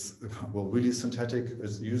that is, well, really synthetic.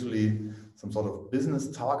 Is usually some sort of business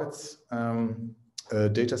targets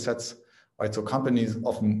data sets, right? So companies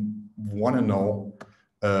often want to know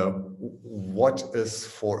what is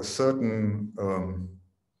for a certain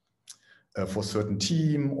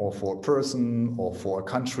team or for a person or for a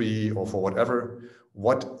country or for whatever,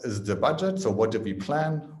 what is the budget? So what did we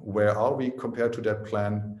plan? Where are we compared to that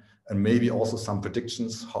plan? And maybe also some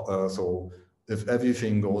predictions. So if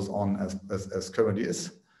everything goes on as currently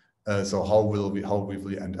is, so how will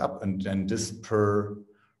we end up? And then this per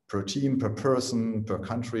team, per person, per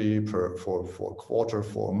country, for a quarter,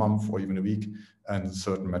 for a month, or even a week, and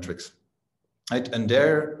certain metrics. Right? And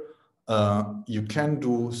there you can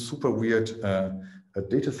do super weird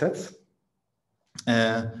data sets.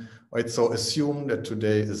 Right? So assume that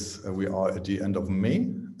today is we are at the end of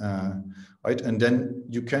May. Right? And then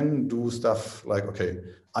you can do stuff like, okay,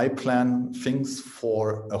 I plan things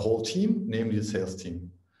for a whole team, namely the sales team.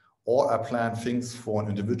 Or I plan things for an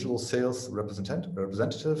individual sales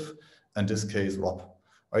representative, in this case, Rob.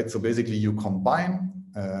 Right? So basically you combine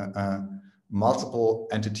multiple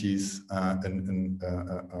entities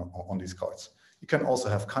on these cards. You can also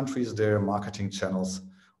have countries there, marketing channels,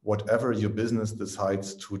 whatever your business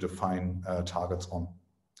decides to define targets on.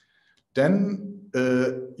 Then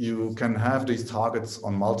you can have these targets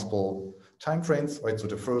on multiple timeframes, right? So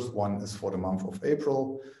the first one is for the month of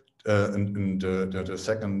April, and the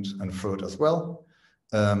second and third as well.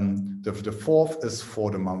 The fourth is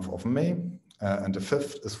for the month of May, and the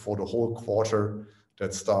fifth is for the whole quarter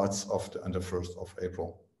that starts on the 1st of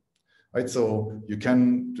April. Right? So you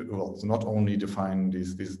can not only define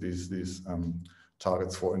these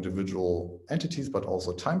targets for individual entities, but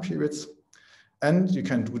also time periods. And you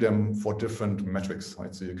can do them for different metrics,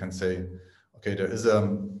 right? So you can say, okay, there is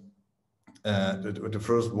the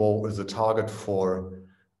first row is a target for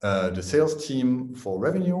the sales team for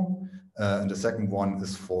revenue, and the second one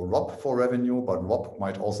is for Rob for revenue, but Rob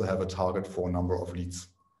might also have a target for a number of leads,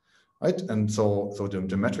 right? And so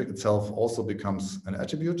the metric itself also becomes an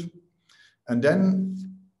attribute. And then,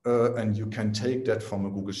 and you can take that from a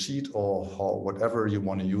Google Sheet or whatever you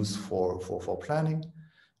want to use for planning.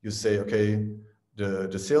 You say, okay,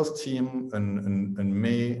 the sales team in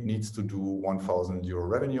May needs to do 1,000 euro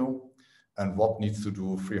revenue, and WOP needs to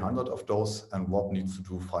do 300 of those, and WOP needs to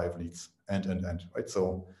do 5 leads, and, right?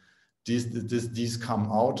 So these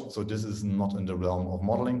come out. So this is not in the realm of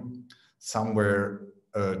modeling. Somewhere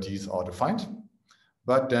these are defined.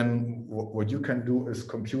 But then what you can do is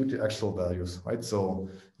compute the actual values, right? So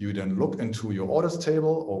you then look into your orders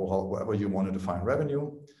table or however you want to define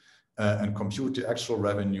revenue and compute the actual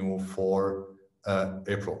revenue for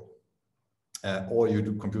April. Or you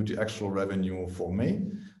do compute the actual revenue for May,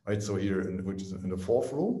 right? So here, which is in the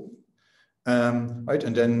 4th row, right?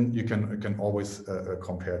 And then you can always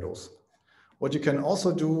compare those. What you can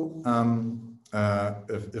also do,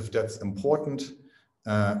 if that's important,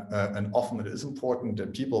 and often it is important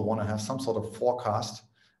that people want to have some sort of forecast,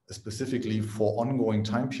 specifically for ongoing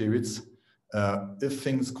time periods. If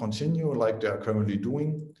things continue like they are currently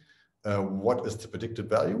doing, what is the predicted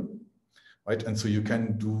value, right? And so you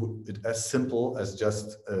can do it as simple as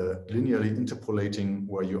just linearly interpolating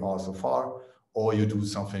where you are so far, or you do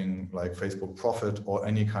something like Facebook profit or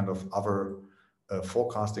any kind of other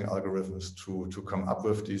forecasting algorithms to come up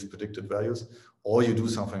with these predicted values, or you do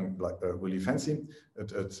something like really fancy.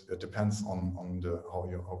 It depends on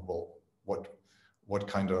what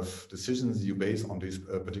kind of decisions you base on these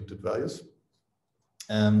predicted values.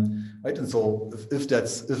 Right, and so if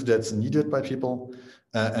that's needed by people,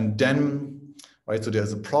 and then right, so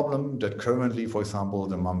there's a problem that currently, for example,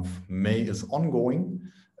 the month May is ongoing,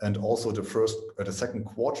 and also the second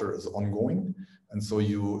quarter is ongoing. And so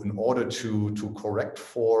you, in order to correct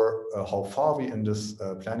for how far we in this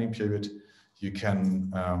planning period, you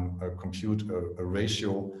can compute a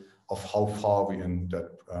ratio of how far we in that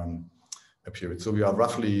period. So we are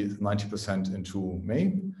roughly 90% into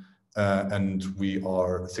May, and we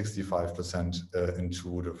are 65%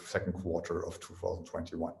 into the second quarter of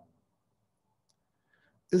 2021.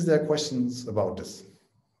 Is there questions about this?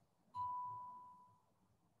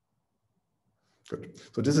 Good.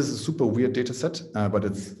 So this is a super weird data set, but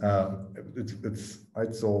it's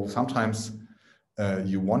right. So sometimes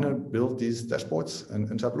you want to build these dashboards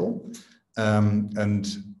in Tableau, and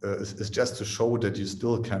it's just to show that you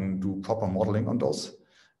still can do proper modeling on those.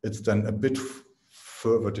 It's then a bit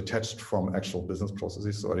further detached from actual business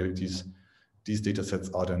processes. So these data sets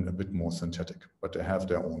are then a bit more synthetic, but they have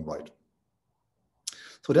their own right.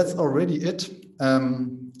 So that's already it.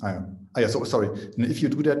 So sorry. And if you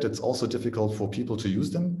do that, it's also difficult for people to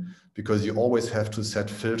use them, because you always have to set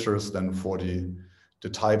filters then for the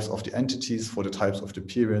types of the entities, for the types of the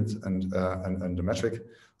periods and the metric.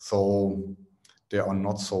 So they are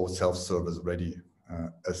not so self-service ready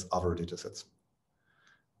as other data sets.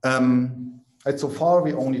 Right, so far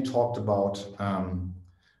we only talked about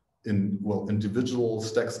individual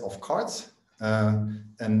stacks of cards.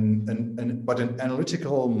 But an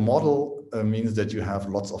analytical model means that you have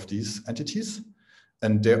lots of these entities,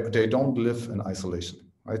 and they don't live in isolation,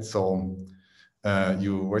 right? So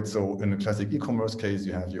so in a classic e-commerce case,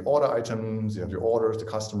 you have your order items, you have your orders, the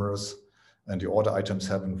customers, and the order items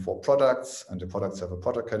happen for products, and the products have a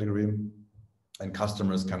product category, and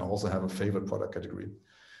customers can also have a favorite product category.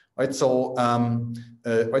 Right, so and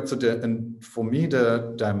for me,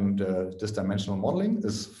 this dimensional modeling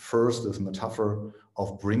is first this metaphor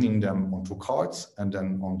of bringing them onto cards and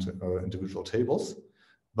then onto individual tables.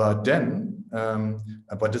 But then,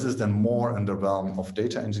 but this is then more in the realm of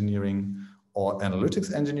data engineering or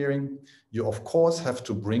analytics engineering. You of course have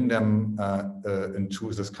to bring them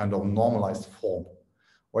into this kind of normalized form,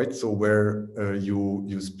 right? So where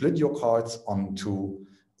you split your cards onto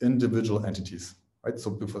individual entities. Right,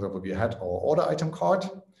 so for example, we had our order item card,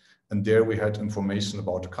 and there we had information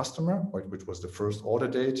about the customer, right, which was the first order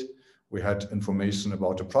date. We had information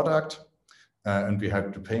about the product, and we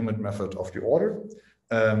had the payment method of the order.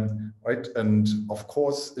 Right, and of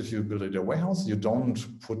course, if you build a data warehouse, you don't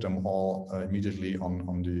put them all immediately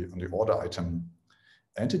on the order item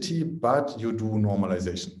entity, but you do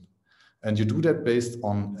normalization, and you do that based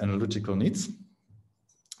on analytical needs.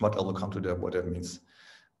 But I will come to that, what that means.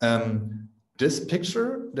 This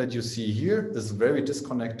picture that you see here is very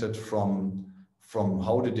disconnected from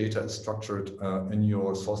how the data is structured in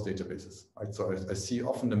your source databases. Right? So I see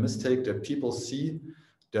often the mistake that people see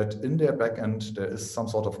that in their backend there is some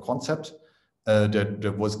sort of concept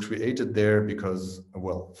that was created there because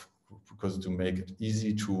to make it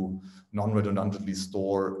easy to non-redundantly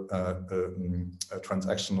store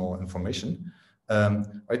transactional information.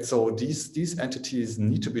 Right? So these entities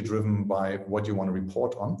need to be driven by what you want to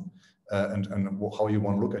report on. and how you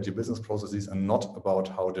want to look at your business processes, and not about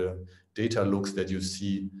how the data looks that you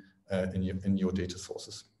see in your data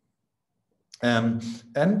sources. And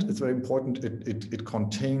it's very important, it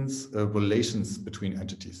contains relations between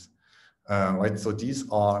entities, right? So these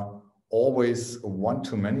are always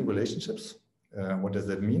one-to-many relationships. What does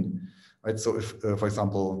that mean? Right? So if, for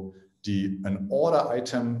example, an order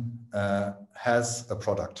item has a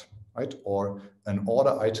product, right? Or an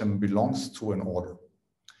order item belongs to an order,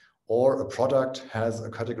 or a product has a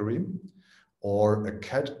category, or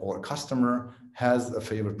a customer has a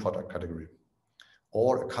favorite product category,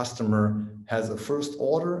 or a customer has a first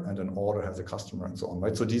order and an order has a customer, and so on,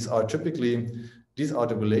 right? So these are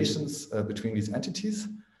the relations between these entities.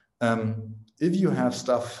 If you have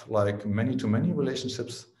stuff like many-to-many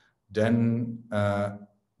relationships, then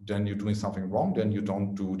you're doing something wrong. Then you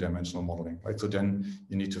don't do dimensional modeling, right? So then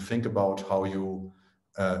you need to think about how you,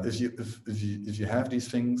 if you have these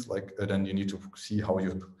things, like then you need to see how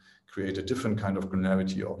you create a different kind of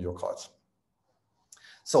granularity of your cards.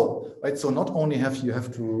 So, right, so not only you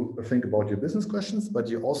have to think about your business questions, but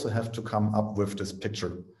you also have to come up with this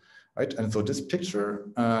picture, right? And so this picture,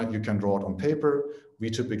 you can draw it on paper. We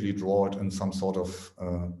typically draw it in some sort of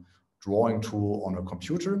drawing tool on a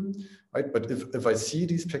computer, right? But if I see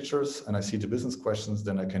these pictures and I see the business questions,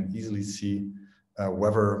 then I can easily see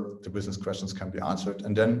whether the business questions can be answered.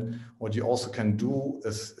 And then what you also can do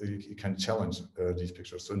is you can challenge these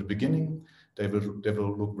pictures. So in the beginning, they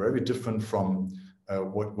will look very different from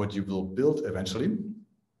what you will build eventually.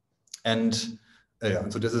 And yeah,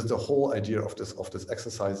 so this is the whole idea of this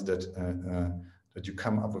exercise, that you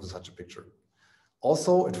come up with such a picture.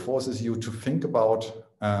 Also, it forces you to think about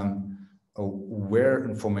where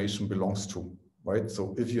information belongs to, right?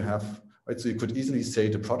 So if you have, right, so you could easily say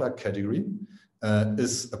the product category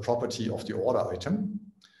is a property of the order item,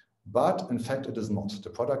 but in fact it is not. The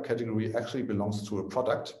product category actually belongs to a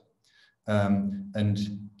product, and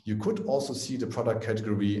you could also see the product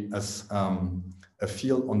category as a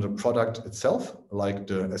field on the product itself, like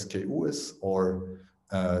the SKU is, or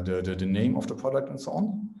the name of the product and so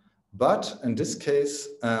on. But in this case,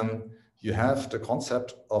 you have the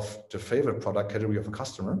concept of the favorite product category of a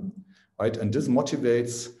customer, right? And this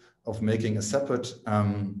motivates of making a separate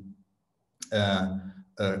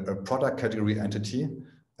a product category entity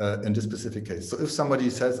in this specific case. So if somebody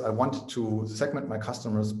says, I want to segment my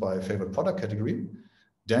customers by favorite product category,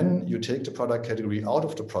 then you take the product category out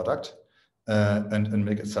of the product and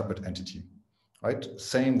make a separate entity, right?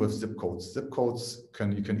 Same with zip codes. Zip codes,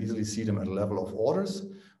 you can easily see them at a level of orders,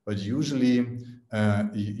 but usually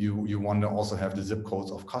you want to also have the zip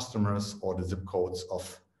codes of customers or the zip codes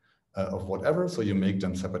of whatever, so you make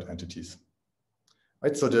them separate entities,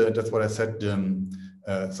 right? So that's what I said.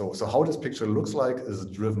 So how this picture looks like is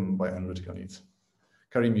driven by analytical needs.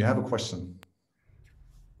 Karim, you have a question?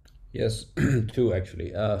 Yes, two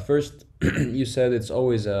actually. First, you said it's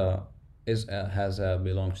always has a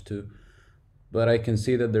belongs to, but I can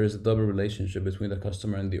see that there is a double relationship between the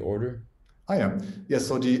customer and the order. Ah, yeah. Yes.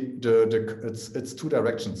 So it's two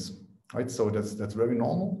directions, right? So that's very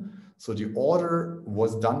normal. So the order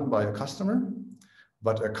was done by a customer,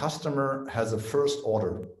 but a customer has a first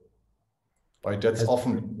order, right? That's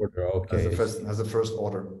often order. Okay. has a first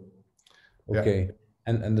order. Okay.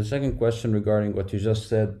 Yeah. And the second question regarding what you just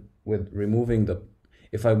said with removing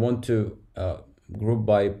if I want to group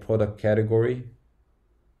by product category,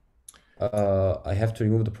 I have to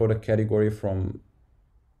remove the product category from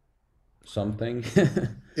something.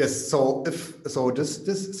 Yes. So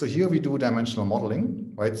so here we do dimensional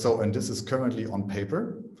modeling, right? So, and this is currently on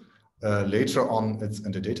paper. Later on, it's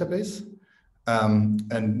in the database.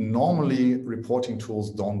 And normally reporting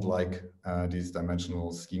tools don't like these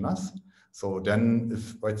dimensional schemas. So then,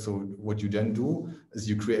 so what you then do is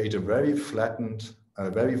you create a very flattened,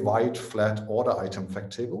 very wide, flat order item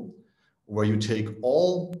fact table, where you take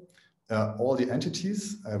all the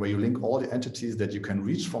entities, where you link all the entities that you can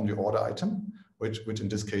reach from the order item, which in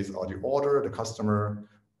this case are the order, the customer,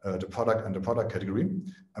 the product, and the product category,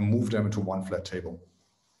 and move them into one flat table.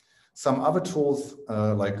 Some other tools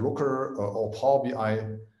like Looker or Power BI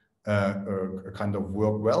kind of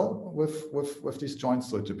work well with these joints,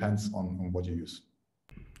 so it depends on what you use.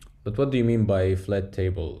 But what do you mean by flat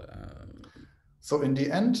table? So in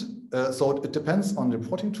the end, so it depends on the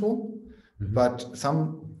reporting tool, but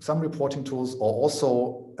some reporting tools, or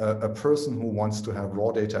also a person who wants to have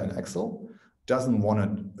raw data in Excel doesn't want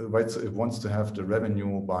it, right? So it wants to have the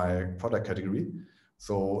revenue by product category.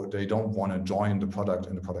 So they don't want to join the product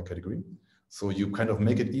in the product category. So you kind of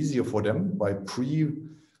make it easier for them by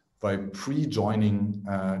pre-joining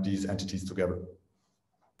these entities together.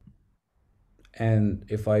 And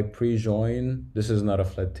if I pre-join, this is not a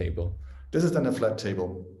flat table. This is then a flat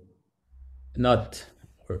table. Not.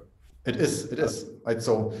 Or, it is. Right.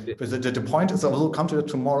 So the point is, I will come to it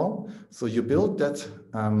tomorrow. So you build that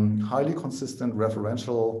highly consistent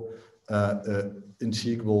referential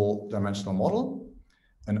integral dimensional model.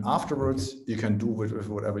 And afterwards, you can do with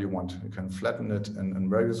whatever you want. You can flatten it in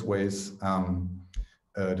various ways.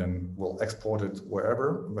 Then we'll export it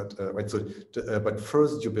wherever. But right, so but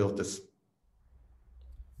first you build this.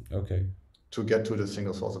 Okay. To get to the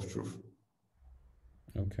single source of truth.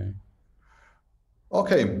 Okay.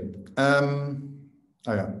 Okay.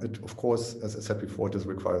 Of course, as I said before, this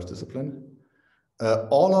requires discipline.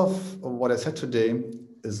 All of what I said today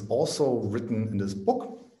is also written in this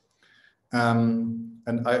book.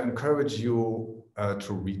 And I encourage you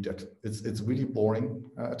to read that. It's really boring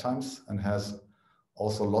at times and has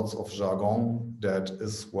also lots of jargon that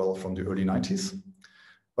is, well, from the early 90s.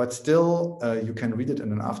 But still, you can read it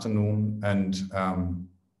in an afternoon and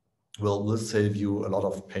will save you a lot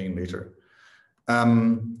of pain later.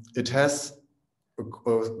 It has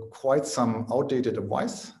quite some outdated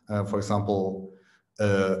advice. For example,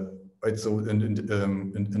 right, so in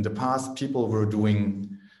the past, people were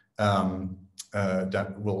doing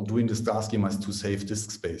doing the star schemas to save disk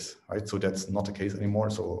space, right? So that's not the case anymore.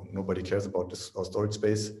 So nobody cares about this or storage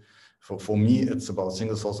space. For me, it's about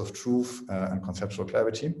single source of truth and conceptual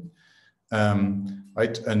clarity,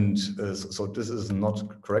 right? And so this is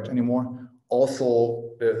not correct anymore. Also,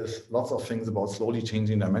 there's lots of things about slowly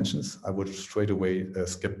changing dimensions. I would straight away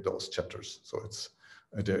skip those chapters. So it's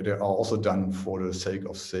they are also done for the sake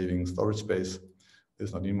of saving storage space.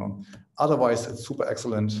 It's not anymore. Otherwise, it's super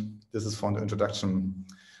excellent. This is from the introduction,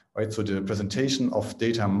 right? So the presentation of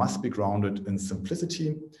data must be grounded in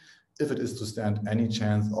simplicity if it is to stand any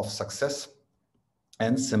chance of success.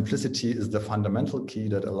 And simplicity is the fundamental key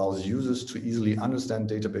that allows users to easily understand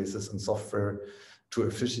databases and software to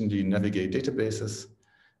efficiently navigate databases.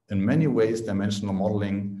 In many ways, dimensional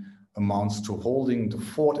modeling amounts to holding the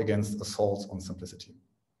fort against assaults on simplicity.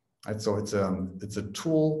 Right? So it's a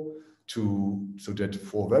tool so that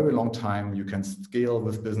for a very long time, you can scale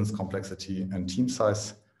with business complexity and team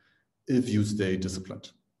size if you stay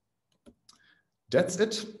disciplined. That's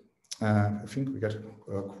it. I think we got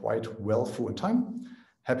quite well through in time.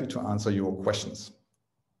 Happy to answer your questions.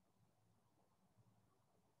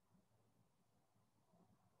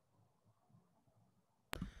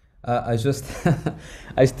 I just,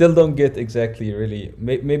 I still don't get exactly really,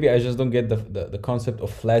 maybe I just don't get the concept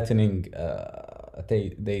of flattening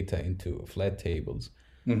data into flat tables.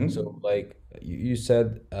 Mm-hmm. So like you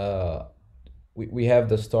said, we have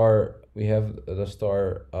the star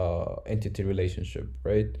entity relationship,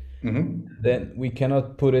 right? Mm-hmm. Then we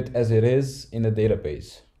cannot put it as it is in a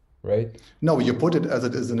database, right? No, you put it as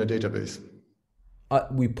it is in a database.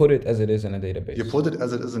 We put it as it is in a database. You put it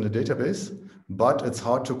as it is in a database, but it's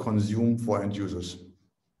hard to consume for end users.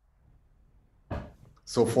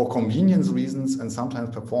 So for convenience reasons and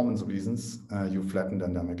sometimes performance reasons, you flatten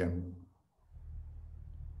them again.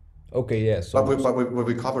 Okay, yeah. So but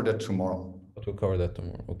we cover that tomorrow. But we'll cover that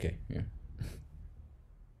tomorrow. Okay, yeah.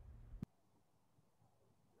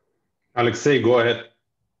 Alexei, go ahead.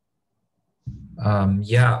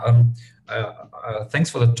 Thanks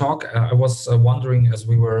for the talk. I was wondering, as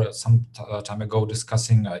we were some time ago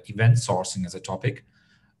discussing event sourcing as a topic,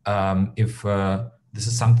 if this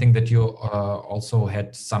is something that you also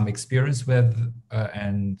had some experience with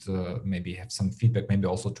and maybe have some feedback, maybe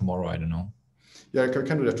also tomorrow, I don't know. Yeah, I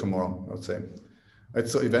can do that tomorrow, I would say. Right,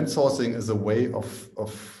 so event sourcing is a way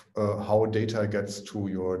of how data gets to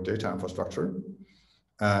your data infrastructure.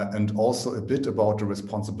 And also a bit about the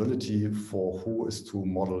responsibility for who is to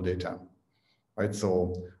model data, right?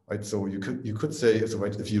 So you could say, so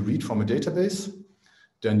right, if you read from a database,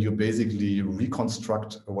 then you basically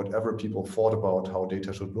reconstruct whatever people thought about how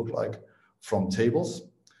data should look like from tables.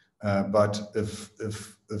 But if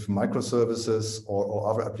microservices or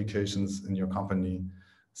other applications in your company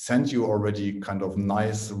send you already kind of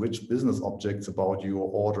nice, rich business objects about your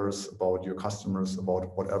orders, about your customers,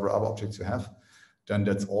 about whatever other objects you have, then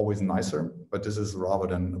that's always nicer, but this is rather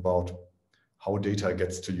than about how data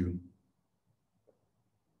gets to you.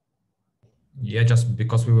 Yeah, just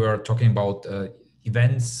because we were talking about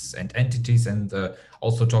events and entities and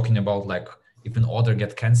also talking about like if an order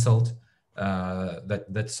gets canceled,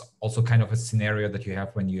 that's also kind of a scenario that you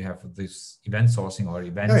have when you have this event sourcing or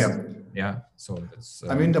events. Yeah. So that's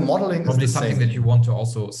I mean, the modeling probably is the something same. that you want to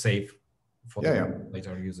also save for the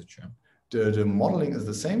later usage. Yeah. The modeling is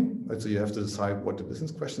the same, right? So you have to decide what the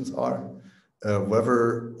business questions are,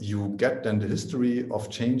 whether you get then the history of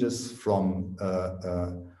changes from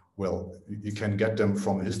well, you can get them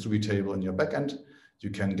from a history table in your backend. You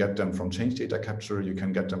can get them from change data capture. You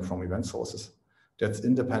can get them from event sources. That's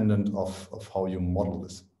independent of how you model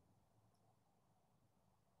this.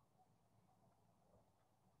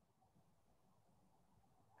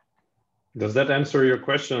 Does that answer your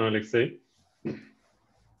question, Alexei?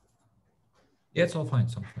 Yeah, it's all fine.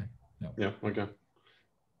 It's all fine. Yeah, okay.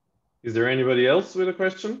 Is there anybody else with a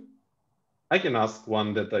question? I can ask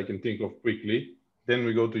one that I can think of quickly. Then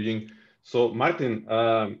we go to Ying. So Martin,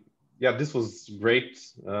 yeah, this was great.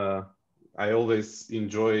 I always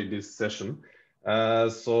enjoy this session.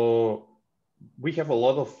 So we have a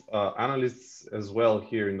lot of analysts as well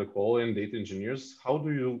here in the call and data engineers. How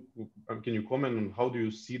do you, can you comment on how do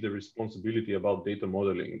you see the responsibility about data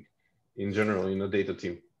modeling in general in a data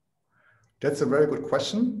team? That's a very good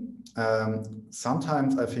question.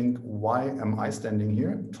 Sometimes I think, why am I standing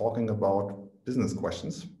here talking about business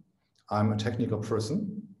questions? I'm a technical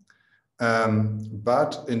person.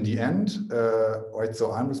 But in the end, right,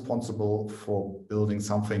 so I'm responsible for building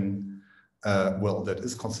something well, that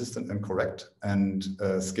is consistent and correct and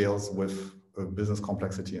scales with business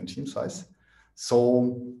complexity and team size.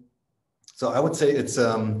 So I would say it's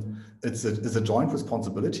a joint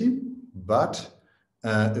responsibility, but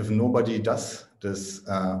if nobody does this,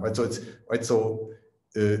 right? So it's right. So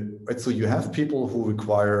right. So you have people who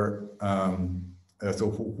require,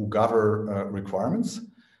 who gather requirements,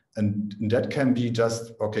 and that can be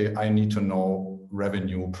just okay. I need to know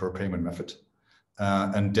revenue per payment method,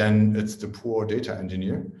 and then it's the poor data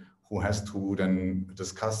engineer who has to then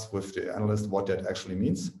discuss with the analyst what that actually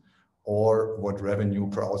means, or what revenue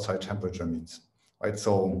per outside temperature means, right?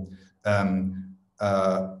 So.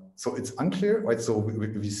 So it's unclear, right? So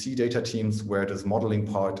we see data teams where this modeling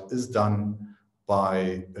part is done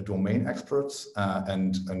by domain experts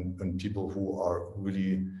and people who are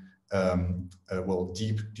really well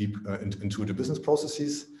deep into the business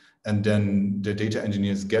processes, and then the data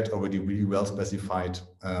engineers get already really well specified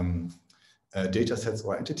data sets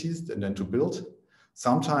or entities, and then to build.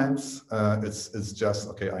 Sometimes it's just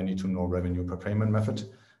okay. I need to know revenue per payment method,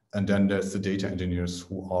 and then there's the data engineers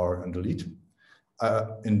who are in the lead.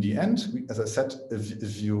 In the end, as I said,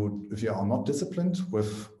 if you are not disciplined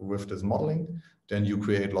with this modeling, then you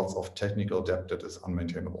create lots of technical debt that is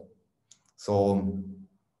unmaintainable. So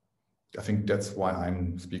I think that's why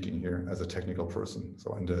I'm speaking here as a technical person.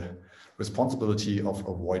 So in the responsibility of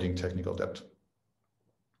avoiding technical debt.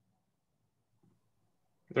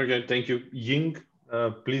 Okay, thank you. Ying,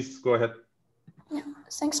 please go ahead. Yeah,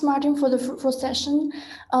 thanks, Martin, for the fruitful session.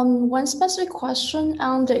 One specific question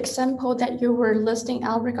on the example that you were listing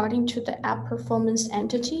out regarding to the app performance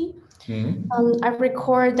entity. I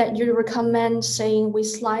record that you recommend saying we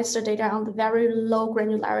slice the data on the very low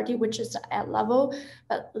granularity, which is the ad level,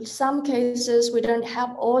 but in some cases we don't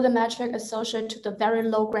have all the metric associated to the very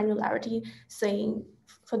low granularity, saying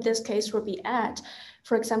for this case would be ad.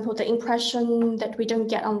 For example, the impression that we don't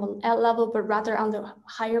get on the ad level, but rather on the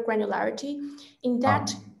higher granularity. In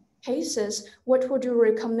that cases, what would you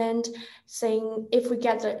recommend saying if we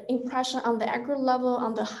get the impression on the aggregate level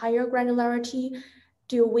on the higher granularity?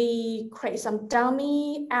 Do we create some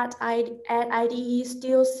dummy ad IDE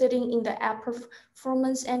still sitting in the app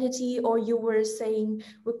performance entity, or you were saying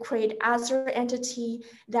we create other entity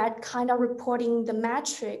that kind of reporting the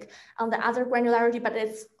metric on the other granularity, but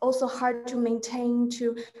it's also hard to maintain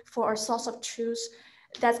for a source of truth?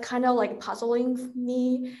 That's kind of like puzzling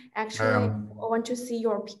me. Actually, I want to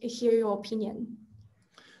hear your opinion.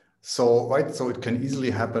 So right, so it can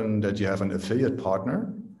easily happen that you have an affiliate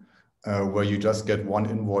partner. Where you just get one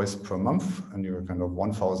invoice per month and you're kind of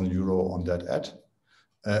 1,000 euro on that ad.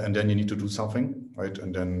 And then you need to do something, right?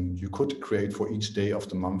 And then you could create for each day of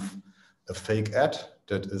the month a fake ad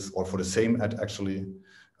that is, or for the same ad actually,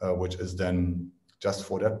 which is then just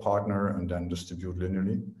for that partner and then distribute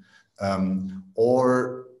linearly.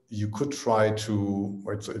 Or you could try to,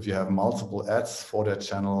 right? So if you have multiple ads for that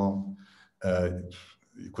channel,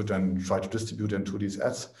 you could then try to distribute them to these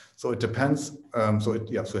ads. So it depends. So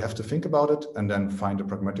you have to think about it and then find a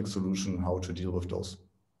pragmatic solution how to deal with those.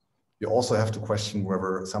 You also have to question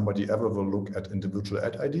whether somebody ever will look at individual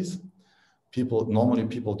ad IDs. Normally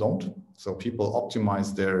people don't. So people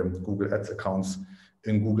optimize their Google Ads accounts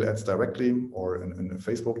in Google Ads directly or in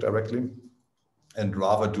Facebook directly, and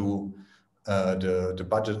rather do the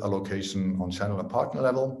budget allocation on channel and partner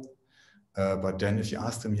level. But then if you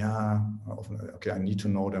ask them, okay, I need to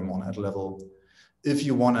know them on ad level. If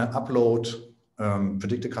you want to upload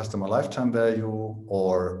predicted customer lifetime value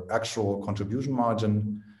or actual contribution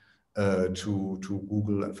margin to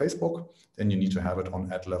Google and Facebook, then you need to have it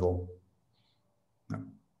on ad level. Yeah.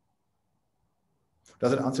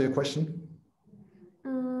 Does it answer your question?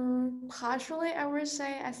 Partially, I would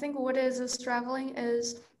say. I think what is struggling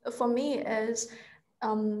is, for me, is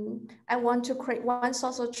I want to create one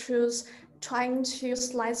source of truth, trying to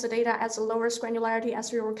slice the data as the lowest granularity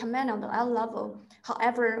as you recommend on the L level.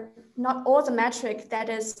 However, not all the metric that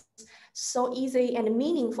is so easy and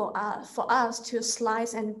meaningful for us to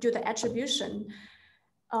slice and do the attribution.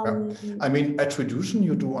 I mean, attribution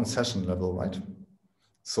you do on session level, right?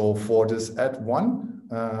 So for this add one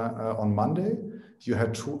on Monday, you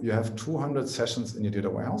have 200 sessions in your data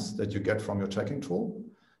warehouse that you get from your tracking tool.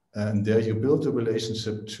 And there you build a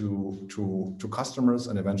relationship to customers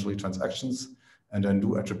and eventually transactions, and then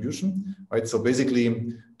do attribution, right? So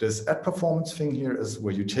basically this ad performance thing here is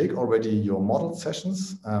where you take already your modeled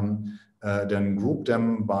sessions, then group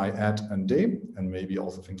them by ad and day, and maybe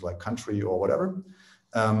also things like country or whatever,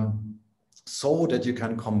 so that you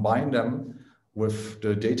can combine them with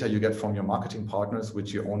the data you get from your marketing partners,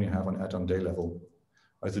 which you only have on ad on day level.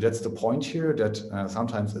 Right, so that's the point here, that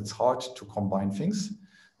sometimes it's hard to combine things.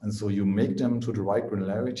 And so you make them to the right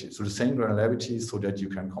granularity, so the same granularity, so that you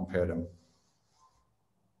can compare them.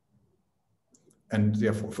 And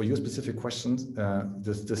therefore, for your specific questions,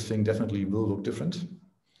 this thing definitely will look different.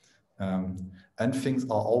 And things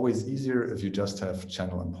are always easier if you just have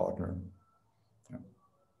channel and partner. Yeah.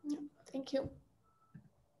 Yeah, thank you.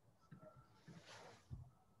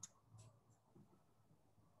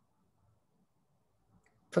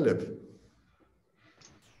 Philip.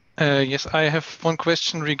 Yes, I have one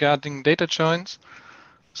question regarding data joins.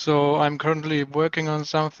 So I'm currently working on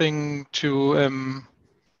something to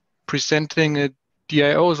presenting a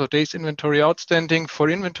DIO, so days inventory outstanding for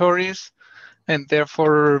inventories. And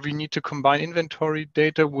therefore we need to combine inventory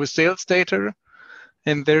data with sales data.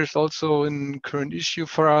 And there's also a current issue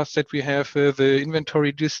for us that we have the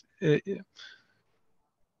inventory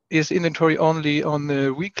is inventory only on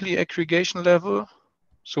the weekly aggregation level.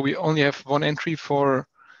 So we only have one entry for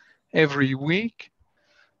every week.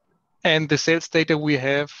 And the sales data we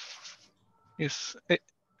have is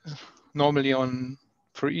normally on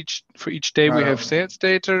for each day we have sales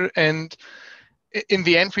data, and in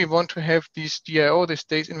the end we want to have these DIO, this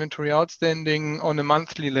days inventory outstanding, on a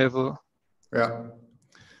monthly level. Yeah.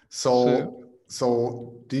 So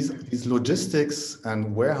these logistics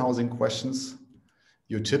and warehousing questions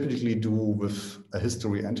you typically do with a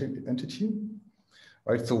history entity,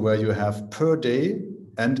 right? So where you have per day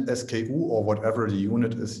and SKU or whatever the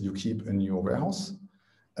unit is you keep in your warehouse,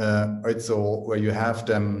 right? So where you have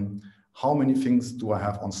them, how many things do I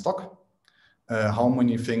have on stock? How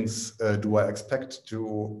many things do I expect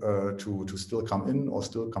to still come in or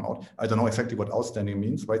still come out? I don't know exactly what outstanding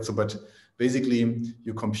means, right? So, but basically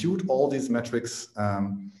you compute all these metrics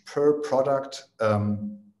per product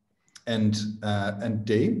and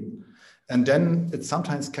day. And then it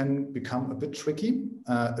sometimes can become a bit tricky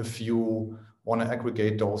if you want to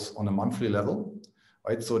aggregate those on a monthly level,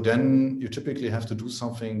 right? So then you typically have to do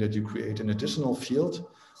something that you create an additional field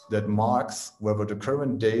that marks whether the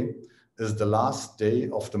current day is the last day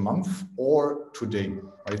of the month or today,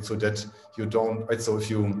 right? So that you don't, right? So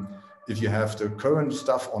if you have the current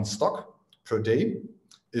stuff on stock per day,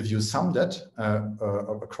 if you sum that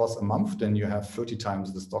across a month, then you have 30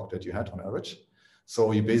 times the stock that you had on average.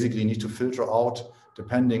 So you basically need to filter out,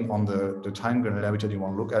 depending on the time granularity you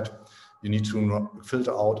want to look at, you need to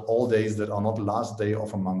filter out all days that are not the last day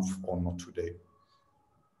of a month or not today.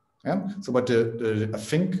 Yeah. So, but I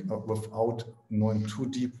think without knowing too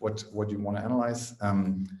deep what you want to analyze,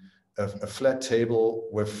 a flat table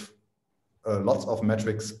with lots of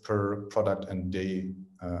metrics per product and day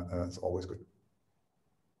is always good.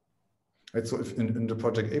 Right. So if in the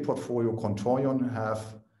project A portfolio, Contorion I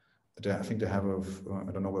think they have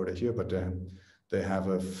I don't know where they're here, but they have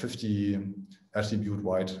a 50 attribute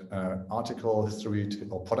wide article history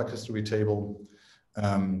or product history table.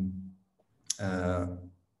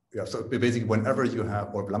 Yeah, so basically whenever you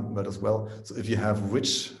have, or Blankenberg as well, so if you have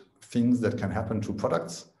rich things that can happen to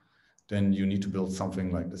products, then you need to build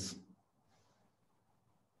something like this.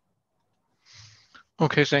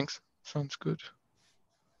 Okay, thanks. Sounds good.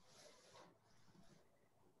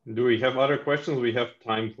 Do we have other questions? We have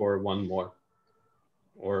time for one more,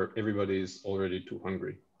 or everybody is already too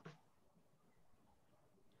hungry.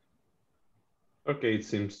 Okay, it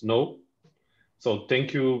seems no. So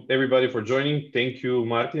thank you everybody for joining. Thank you,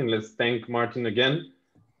 Martin. Let's thank Martin again,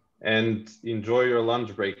 and enjoy your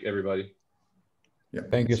lunch break, everybody. Yeah.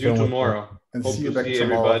 Thank you See so you much. tomorrow. And Hope see you to back see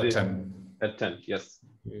tomorrow everybody at 10. At 10, yes.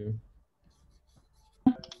 Yeah.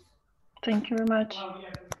 Thank you very much.